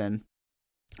frozen.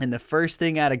 And the first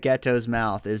thing out of Geto's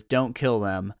mouth is, don't kill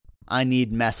them. I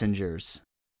need messengers.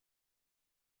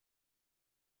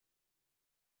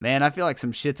 Man, I feel like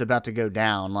some shit's about to go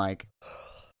down. Like,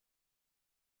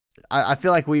 I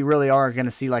feel like we really are going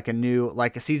to see like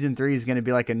season 3 is going to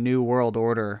be like a new world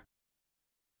order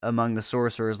among the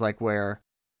sorcerers, like where,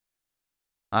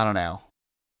 I don't know.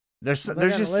 There's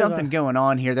just something going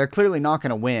on here. They're clearly not going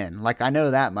to win. Like, I know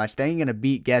that much. They ain't going to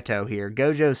beat Geto here.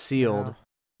 Gojo's sealed. No.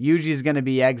 Yuji's going to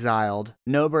be exiled.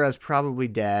 Nobara's probably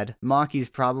dead. Maki's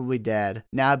probably dead.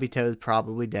 Nabito's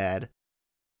probably dead.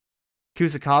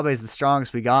 Kusakabe's the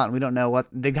strongest we got, and we don't know what...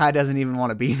 The guy doesn't even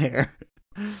want to be there.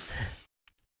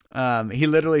 He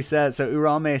literally says... So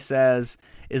Urame says,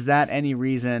 is that any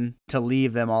reason to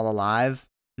leave them all alive?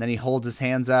 And then he holds his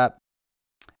hands up.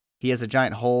 He has a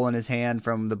giant hole in his hand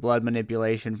from the blood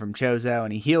manipulation from Chozo,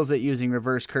 and he heals it using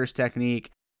reverse curse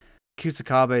technique.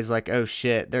 Kusakabe's like, oh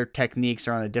shit, their techniques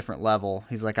are on a different level.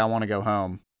 He's like, I want to go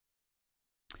home.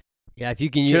 Yeah, if you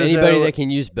can use anybody that can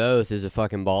use both is a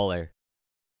fucking baller.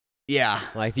 Yeah.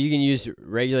 Like if you can use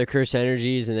regular curse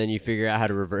energies and then you figure out how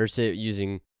to reverse it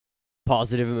using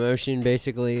positive emotion,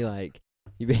 basically, like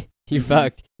you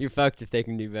fucked. You're fucked if they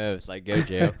can do both. Like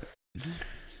Gojo.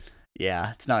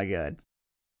 Yeah, it's not good.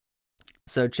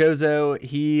 So Chozo,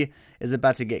 he is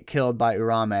about to get killed by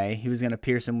Urame. He was going to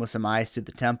pierce him with some ice through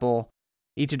the temple.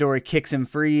 Itadori kicks him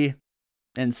free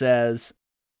and says,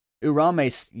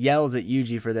 Urame yells at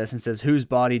Yuji for this and says, whose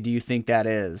body do you think that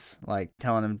is? Like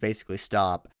telling him to basically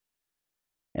stop.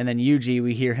 And then Yuji,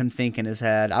 we hear him think in his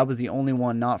head, I was the only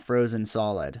one not frozen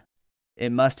solid.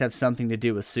 It must have something to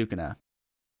do with Sukuna.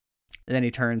 And then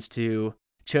he turns to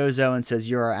Chozo and says,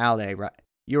 you're our ally, right?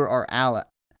 You're our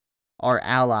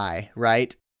ally,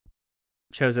 right?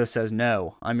 Chozo says,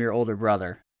 no, I'm your older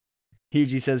brother.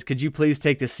 Yuji says, could you please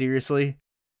take this seriously?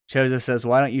 Chozo says,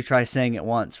 why don't you try saying it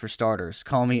once for starters?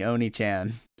 Call me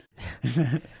Oni-chan.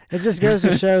 It just goes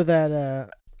to show that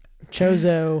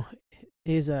Chozo,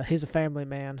 he's a family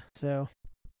man, so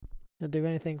he'll do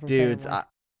anything for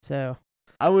family.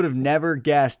 I would have never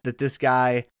guessed that this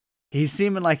guy, he's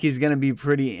seeming like he's going to be a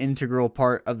pretty integral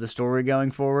part of the story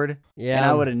going forward. Yeah. And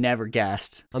I would have never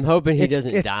guessed. I'm hoping he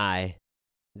doesn't die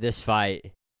this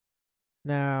fight.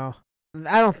 No.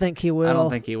 I don't think he will.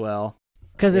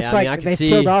 Because it's they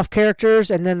killed off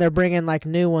characters and then they're bringing like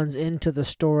new ones into the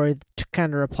story to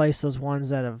kind of replace those ones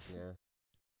that have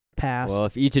passed. Well,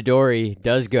 if Itadori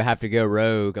does have to go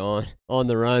rogue on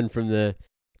the run from the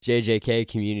JJK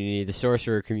community, the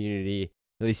sorcerer community,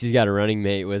 at least he's got a running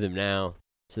mate with him now.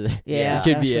 So that, Yeah, it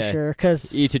could that's be for a sure. Because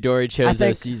Itadori Chozo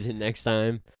think- season next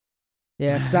time.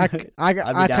 yeah, because I I'd be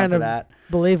down kind for of that.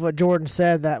 believe what Jordan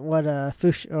said, that what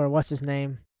or what's his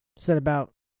name said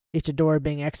about Itadori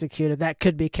being executed. That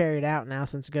could be carried out now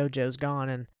since Gojo's gone,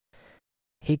 and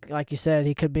he, like you said,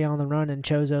 he could be on the run and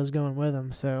Chozo's going with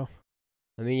him. So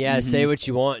I mean, yeah, say what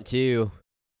you want too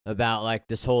about like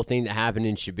this whole thing that happened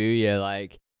in Shibuya.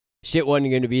 Like, shit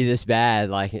wasn't going to be this bad.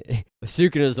 Like,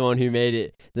 Sukuna's the one who made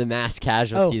it the mass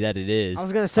casualty that it is. I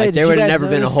was gonna say, like, there would have never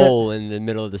been a hole in the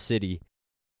middle of the city.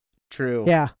 True.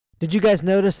 Yeah. Did you guys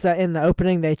notice that in the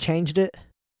opening they changed it?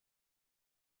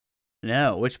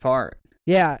 No, which part?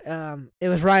 Yeah, it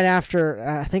was right after,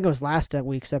 I think it was last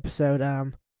week's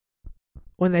episode,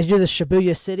 when they do the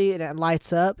Shibuya City and it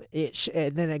lights up,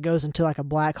 then it goes into like a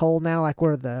black hole now, like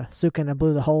where the Sukuna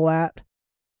blew the hole at.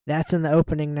 That's in the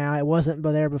opening now. It wasn't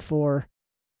there before.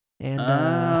 And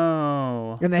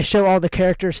and they show all the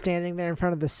characters standing there in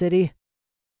front of the city,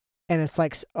 and it's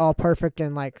like all perfect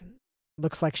and like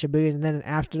looks like Shibuya, and then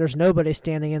after there's nobody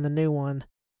standing in the new one,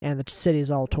 and the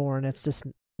city's all torn. It's just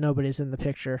nobody's in the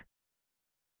picture.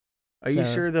 Are you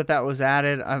sure that was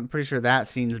added? I'm pretty sure that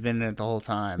scene's been in it the whole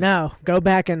time. No, go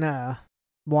back and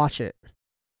watch it.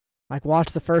 Like,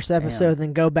 watch the first episode,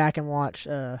 then go back and watch.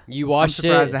 You watched I'm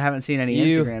surprised it. I haven't seen any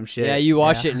Instagram shit. Yeah, you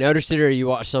watched it, noticed it, or you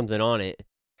watched something on it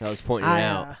that was pointing it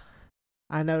out.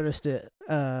 I noticed it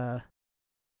on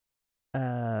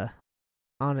an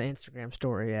Instagram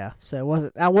story. Yeah,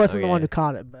 so I wasn't the one who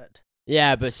caught it, but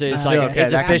yeah, but so it's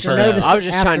it's official. I was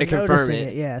just trying to confirm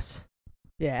it. Yes,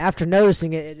 yeah. After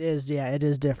noticing it, it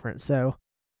is different. So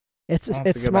it's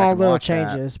small little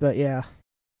changes, but yeah.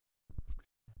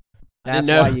 That's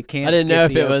why you can't. I didn't know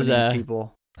if it was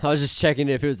people. I was just checking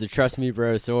if it was a Trust Me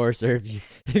Bro source or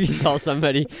if you saw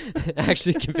somebody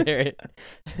actually compare it.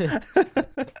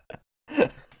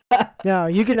 No,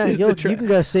 you can you can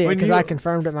go see it because I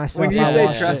confirmed it myself. When you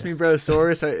say "Trust Me, Bro"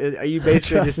 source, are you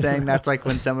basically just saying that's like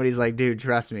when somebody's like, "Dude,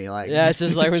 trust me"? Like, yeah, it's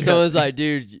just like when someone's like,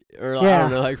 "Dude," or I don't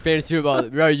know, like fantasy football.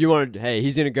 Bro, you want? Hey,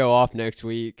 he's gonna go off next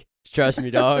week. Trust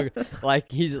me, dog. like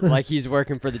he's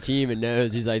working for the team and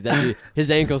knows. He's like that. Dude,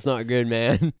 his ankle's not good,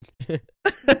 man.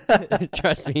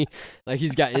 Trust me. Like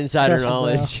he's got insider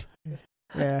knowledge.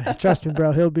 Yeah, trust me,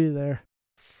 bro. He'll be there.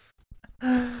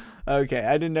 Okay,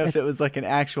 I didn't know if it was like an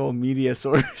actual media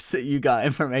source that you got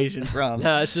information from.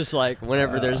 No, it's just like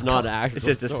whenever there's not an actual. It's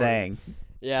just source. a saying.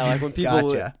 Yeah, like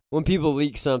when people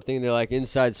leak something, they're like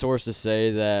inside sources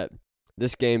say that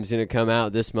this game's gonna come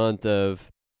out this month of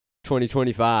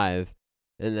 2025,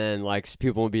 and then like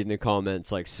people will be in the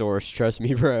comments like source, trust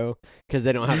me, bro, because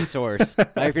they don't have a source.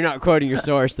 Like if you're not quoting your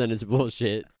source, then it's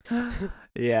bullshit.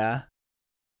 Yeah,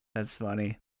 that's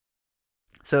funny.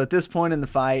 So at this point in the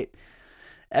fight,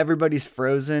 everybody's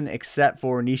frozen except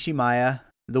for Nishimaya,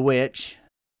 the witch,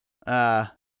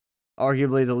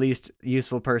 arguably the least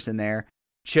useful person there,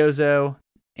 Chozo,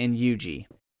 and Yuji.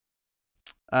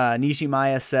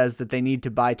 Nishimaya says that they need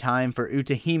to buy time for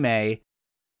Utahime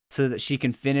so that she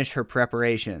can finish her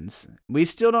preparations. We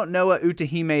still don't know what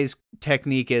Utahime's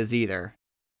technique is either.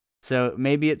 So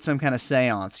maybe it's some kind of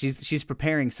seance. She's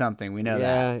preparing something. We know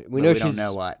that. We know we don't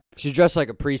know what. She's dressed like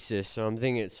a priestess, so I'm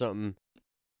thinking it's some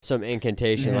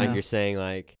incantation, like you're saying.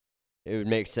 Like it would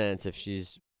make sense if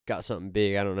she's got something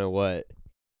big. I don't know what.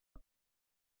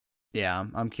 Yeah,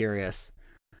 I'm curious.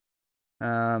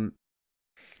 Urame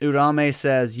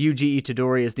says Yuji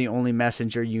Itadori is the only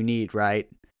messenger you need, right?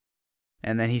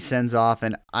 And then he sends off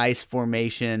an ice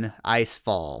formation ice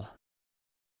fall.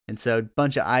 And so a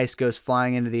bunch of ice goes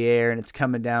flying into the air, and it's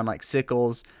coming down like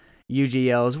sickles. Yuji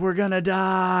yells, "We're gonna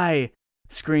die!"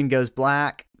 Screen goes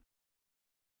black.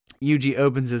 Yuji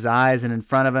opens his eyes, and in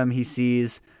front of him he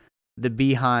sees the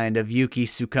behind of Yuki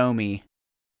Tsukomi.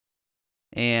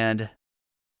 And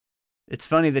it's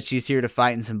funny that she's here to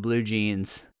fight in some blue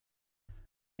jeans.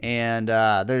 And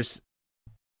there's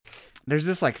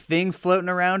this like thing floating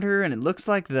around her, and it looks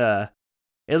like the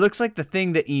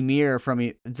thing that Ymir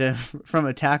from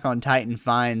Attack on Titan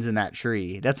finds in that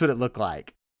tree. That's what it looked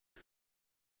like.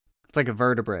 It's like a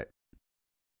vertebrate.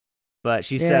 But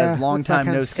she says, "Long time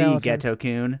no see,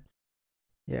 Geto-kun."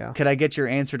 Yeah. Could I get your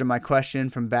answer to my question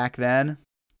from back then?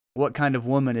 What kind of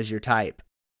woman is your type?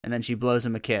 And then she blows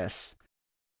him a kiss.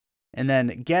 And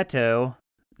then Geto,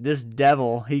 this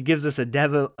devil, he gives us a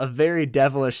very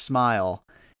devilish smile,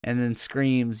 and then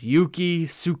screams, "Yuki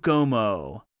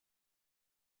Tsukomo."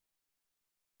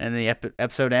 And the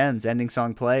episode ends. Ending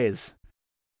song plays.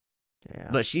 Yeah.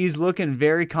 But she's looking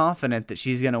very confident that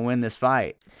she's going to win this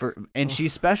fight. And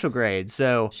she's special grade,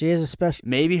 so she is a special.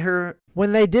 Maybe her.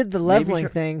 When they did the leveling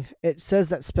thing, it says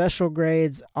that special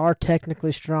grades are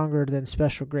technically stronger than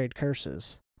special grade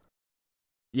curses.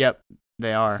 Yep,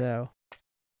 they are. So,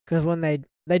 because when they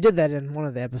did that in one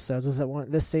of the episodes, was that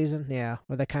one this season? Yeah,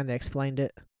 where they kind of explained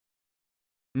it.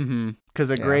 Mm-hmm. Because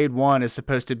a grade 1 is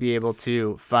supposed to be able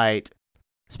to fight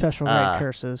special grade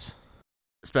curses.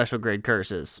 Special grade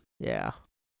curses. Yeah.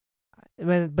 I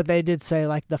mean, but they did say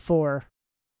like the 4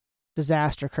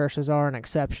 disaster curses are an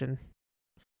exception.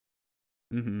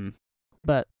 Mm-hmm.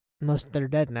 But most of them are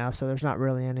dead now, so there's not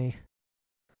really any.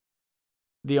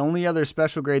 The only other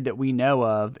special grade that we know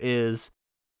of is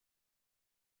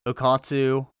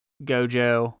Okatsu,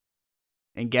 Gojo,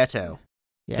 and Geto.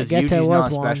 Yeah, because Geto Yuji's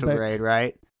was not one, special but grade,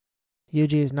 right?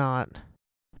 Yuji is not.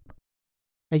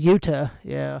 A Yuta,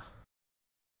 yeah.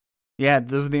 Yeah,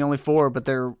 those are the only 4, but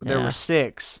there were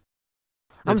 6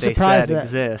 that I'm they surprised said that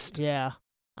exist. Yeah,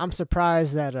 I'm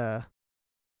surprised that I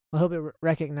hope it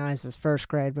recognizes first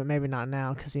grade, but maybe not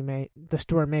now because the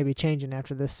story may be changing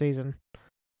after this season.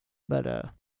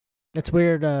 But it's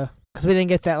weird because we didn't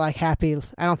get that like happy.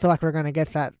 I don't feel like we're gonna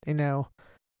get that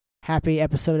happy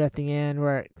episode at the end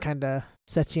where it kind of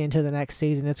sets you into the next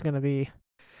season. It's gonna be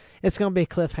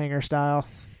cliffhanger style.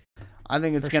 I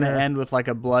think it's going to end with like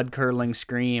a blood-curdling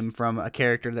scream from a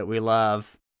character that we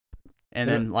love, and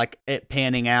then like it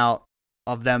panning out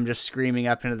of them just screaming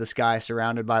up into the sky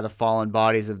surrounded by the fallen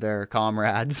bodies of their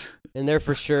comrades. And they're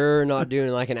for sure not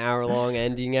doing like an hour-long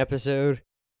ending episode.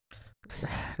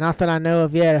 Not that I know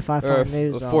of yet. If I Or find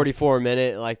news, a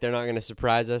 44-minute, like they're not going to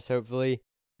surprise us, hopefully.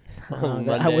 On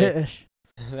I Monday. wish.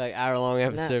 Like hour-long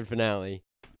episode finale.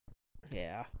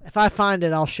 Yeah. If I find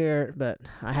it, I'll share it, but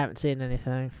I haven't seen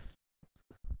anything.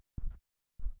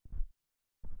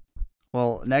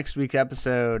 Well, next week's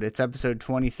episode, it's episode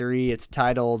 23. It's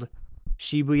titled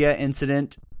Shibuya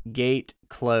Incident, Gate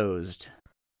Closed.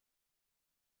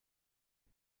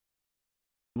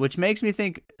 Which makes me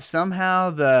think somehow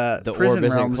the prison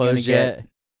orb realm's isn't going to closed get... yet.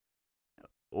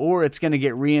 Or it's going to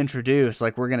get reintroduced,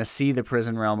 like we're going to see the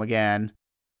prison realm again.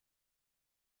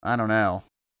 I don't know.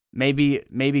 Maybe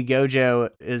Gojo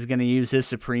is going to use his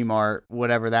Supreme Art,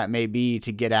 whatever that may be,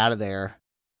 to get out of there.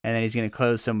 And then he's going to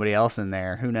close somebody else in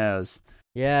there. Who knows?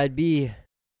 Yeah, I'd be...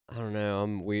 I don't know.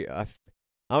 I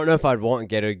don't know if I'd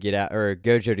want Geto to get out, or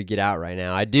Gojo to get out right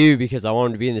now. I do because I want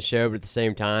him to be in the show, but at the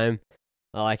same time,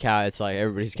 I like how it's like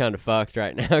everybody's kind of fucked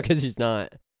right now because he's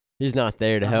not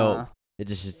there to help.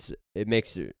 It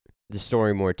makes the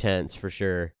story more tense for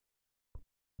sure.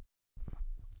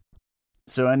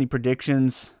 So any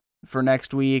predictions for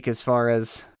next week as far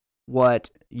as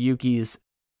what Yuki's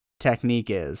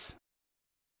technique is?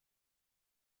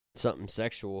 Something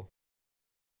sexual.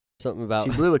 Something about...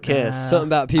 She blew a kiss. Something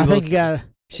about people. I think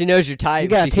she knows your type. You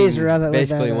got a teaser of it.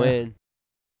 Basically with that, win.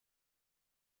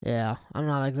 Yeah, I'm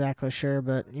not exactly sure,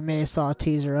 but you may have saw a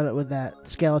teaser of it with that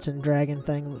skeleton dragon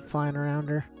thing flying around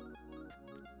her.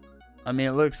 I mean,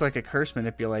 it looks like a curse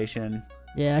manipulation.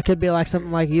 Yeah, it could be like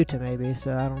something like Yuta maybe,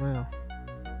 so I don't know.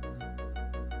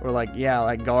 Or like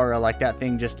Gaara, like that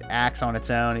thing just acts on its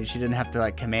own and she didn't have to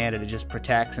like command it, it just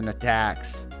protects and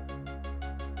attacks.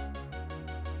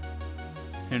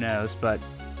 Who knows, but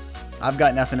I've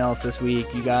got nothing else this week,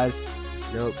 you guys.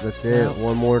 Nope, that's it. Nope.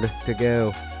 One more to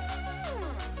go.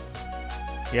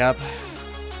 Yep.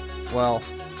 Well,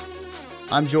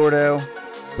 I'm Jordo.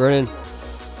 Brennan.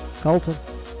 Colton.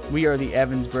 We are the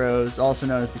Evans Bros, also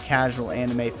known as the Casual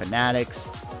Anime Fanatics.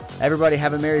 Everybody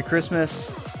have a Merry Christmas.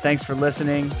 Thanks for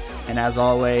listening. And as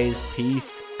always,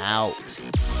 peace out.